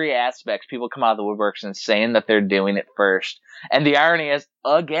all three aspects. People come out of the woodworks and saying that they're doing it first, and the irony is,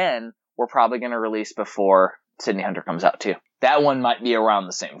 again, we're probably going to release before Sydney Hunter comes out too. That one might be around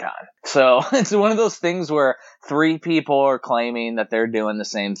the same time. So it's one of those things where three people are claiming that they're doing the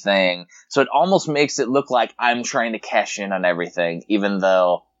same thing. So it almost makes it look like I'm trying to cash in on everything, even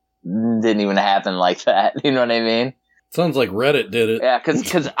though it didn't even happen like that. You know what I mean? Sounds like Reddit did it. Yeah,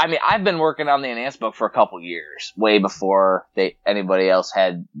 because I mean, I've been working on the NES book for a couple years, way before anybody else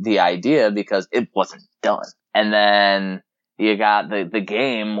had the idea, because it wasn't done. And then you got the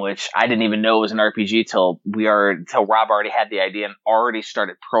game, which I didn't even know was an RPG till Rob already had the idea and already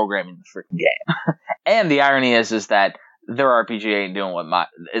started programming the freaking game. And the irony is that their RPG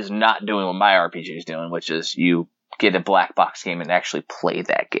is not doing what my RPG is doing, which is you get a black box game and actually play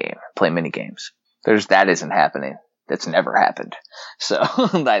that game, play mini games. That isn't happening. That's never happened. So,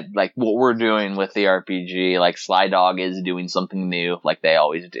 like what we're doing with the RPG, like Sly Dog is doing something new, like they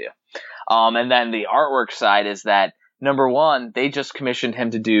always do. And then the artwork side is that, number one, they just commissioned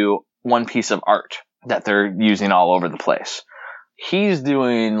him to do one piece of art that they're using all over the place. He's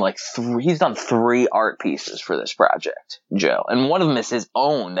doing he's done 3 art pieces for this project, Joe, and one of them is his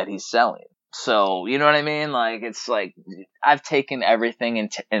own that he's selling. So, you know what I mean? Like, it's like, I've taken everything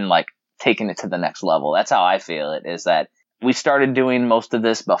and taken it to the next level. That's how I feel it, is that we started doing most of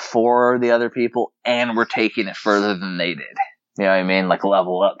this before the other people, and we're taking it further than they did. You know what I mean? Like,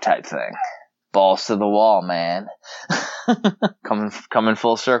 level up type thing. Balls to the wall, man. Coming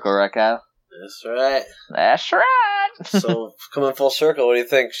full circle, right, Kyle? That's right. That's right. So, coming full circle, what do you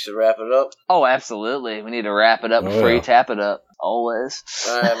think? Should wrap it up? Oh, absolutely. We need to wrap it up before you tap it up. Always.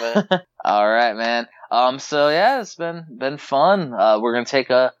 All right, man. All right, man. So yeah, it's been fun. We're gonna take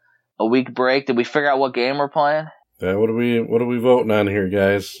a week break. Did we figure out what game we're playing? Yeah, what are we voting on here,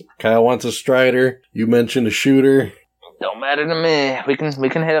 guys? Kyle wants a Strider. You mentioned a shooter. Don't matter to me. We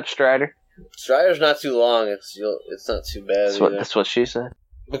can hit up Strider. Strider's not too long. It's not too bad. That's what she said.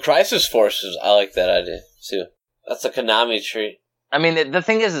 The Crisis Forces, I like that idea too. That's a Konami treat. I mean, the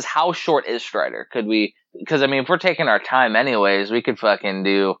thing is how short is Strider? Could we? Because I mean, if we're taking our time anyways, we could fucking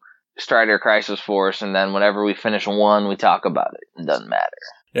do Strider Crisis Force, and then whenever we finish one, we talk about it. It doesn't matter.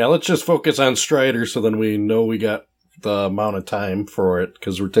 Yeah, let's just focus on Strider, so then we know we got the amount of time for it,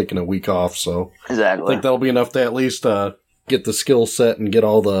 because we're taking a week off. So exactly, I think that'll be enough to at least get the skill set and get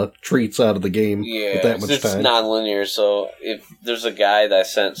all the treats out of the game. Yeah, with that much it's time. non-linear, so if there's a guide I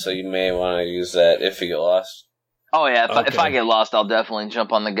sent, so you may want to use that if you get lost. Oh yeah, if I get lost, I'll definitely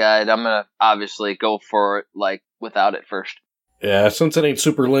jump on the guide. I'm gonna obviously go for it like without it first. Yeah, since it ain't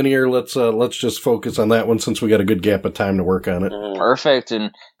super linear, let's just focus on that one since we got a good gap of time to work on it. Mm-hmm. Perfect,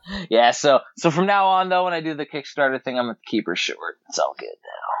 and yeah, so from now on though, when I do the Kickstarter thing, I'm gonna keep her short. It's all good now.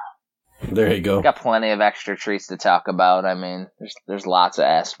 There you go. Got plenty of extra treats to talk about. I mean, there's lots of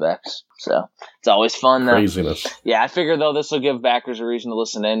aspects, so it's always fun. Craziness. Yeah, I figure though this will give backers a reason to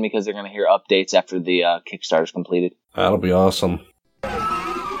listen in because they're gonna hear updates after the Kickstarter's completed. That'll be awesome.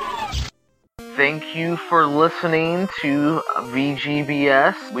 Thank you for listening to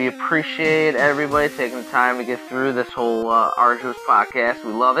VGBS. We appreciate everybody taking the time to get through this whole arduous podcast.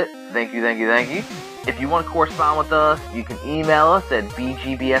 We love it. Thank you, thank you, thank you. If you want to correspond with us, you can email us at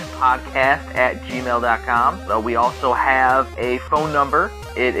bgbspodcast@gmail.com. We also have a phone number.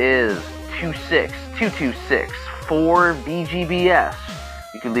 It is 26226-4BGBS.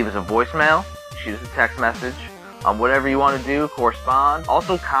 You can leave us a voicemail, shoot us a text message. Whatever you want to do, correspond.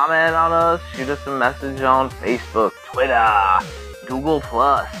 Also, comment on us. Shoot us a message on Facebook, Twitter, Google+.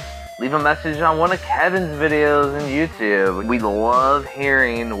 Leave a message on one of Kevin's videos on YouTube. We love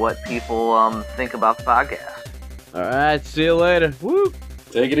hearing what people think about the podcast. All right, see you later. Woo!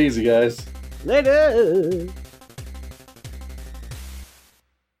 Take it easy, guys. Later.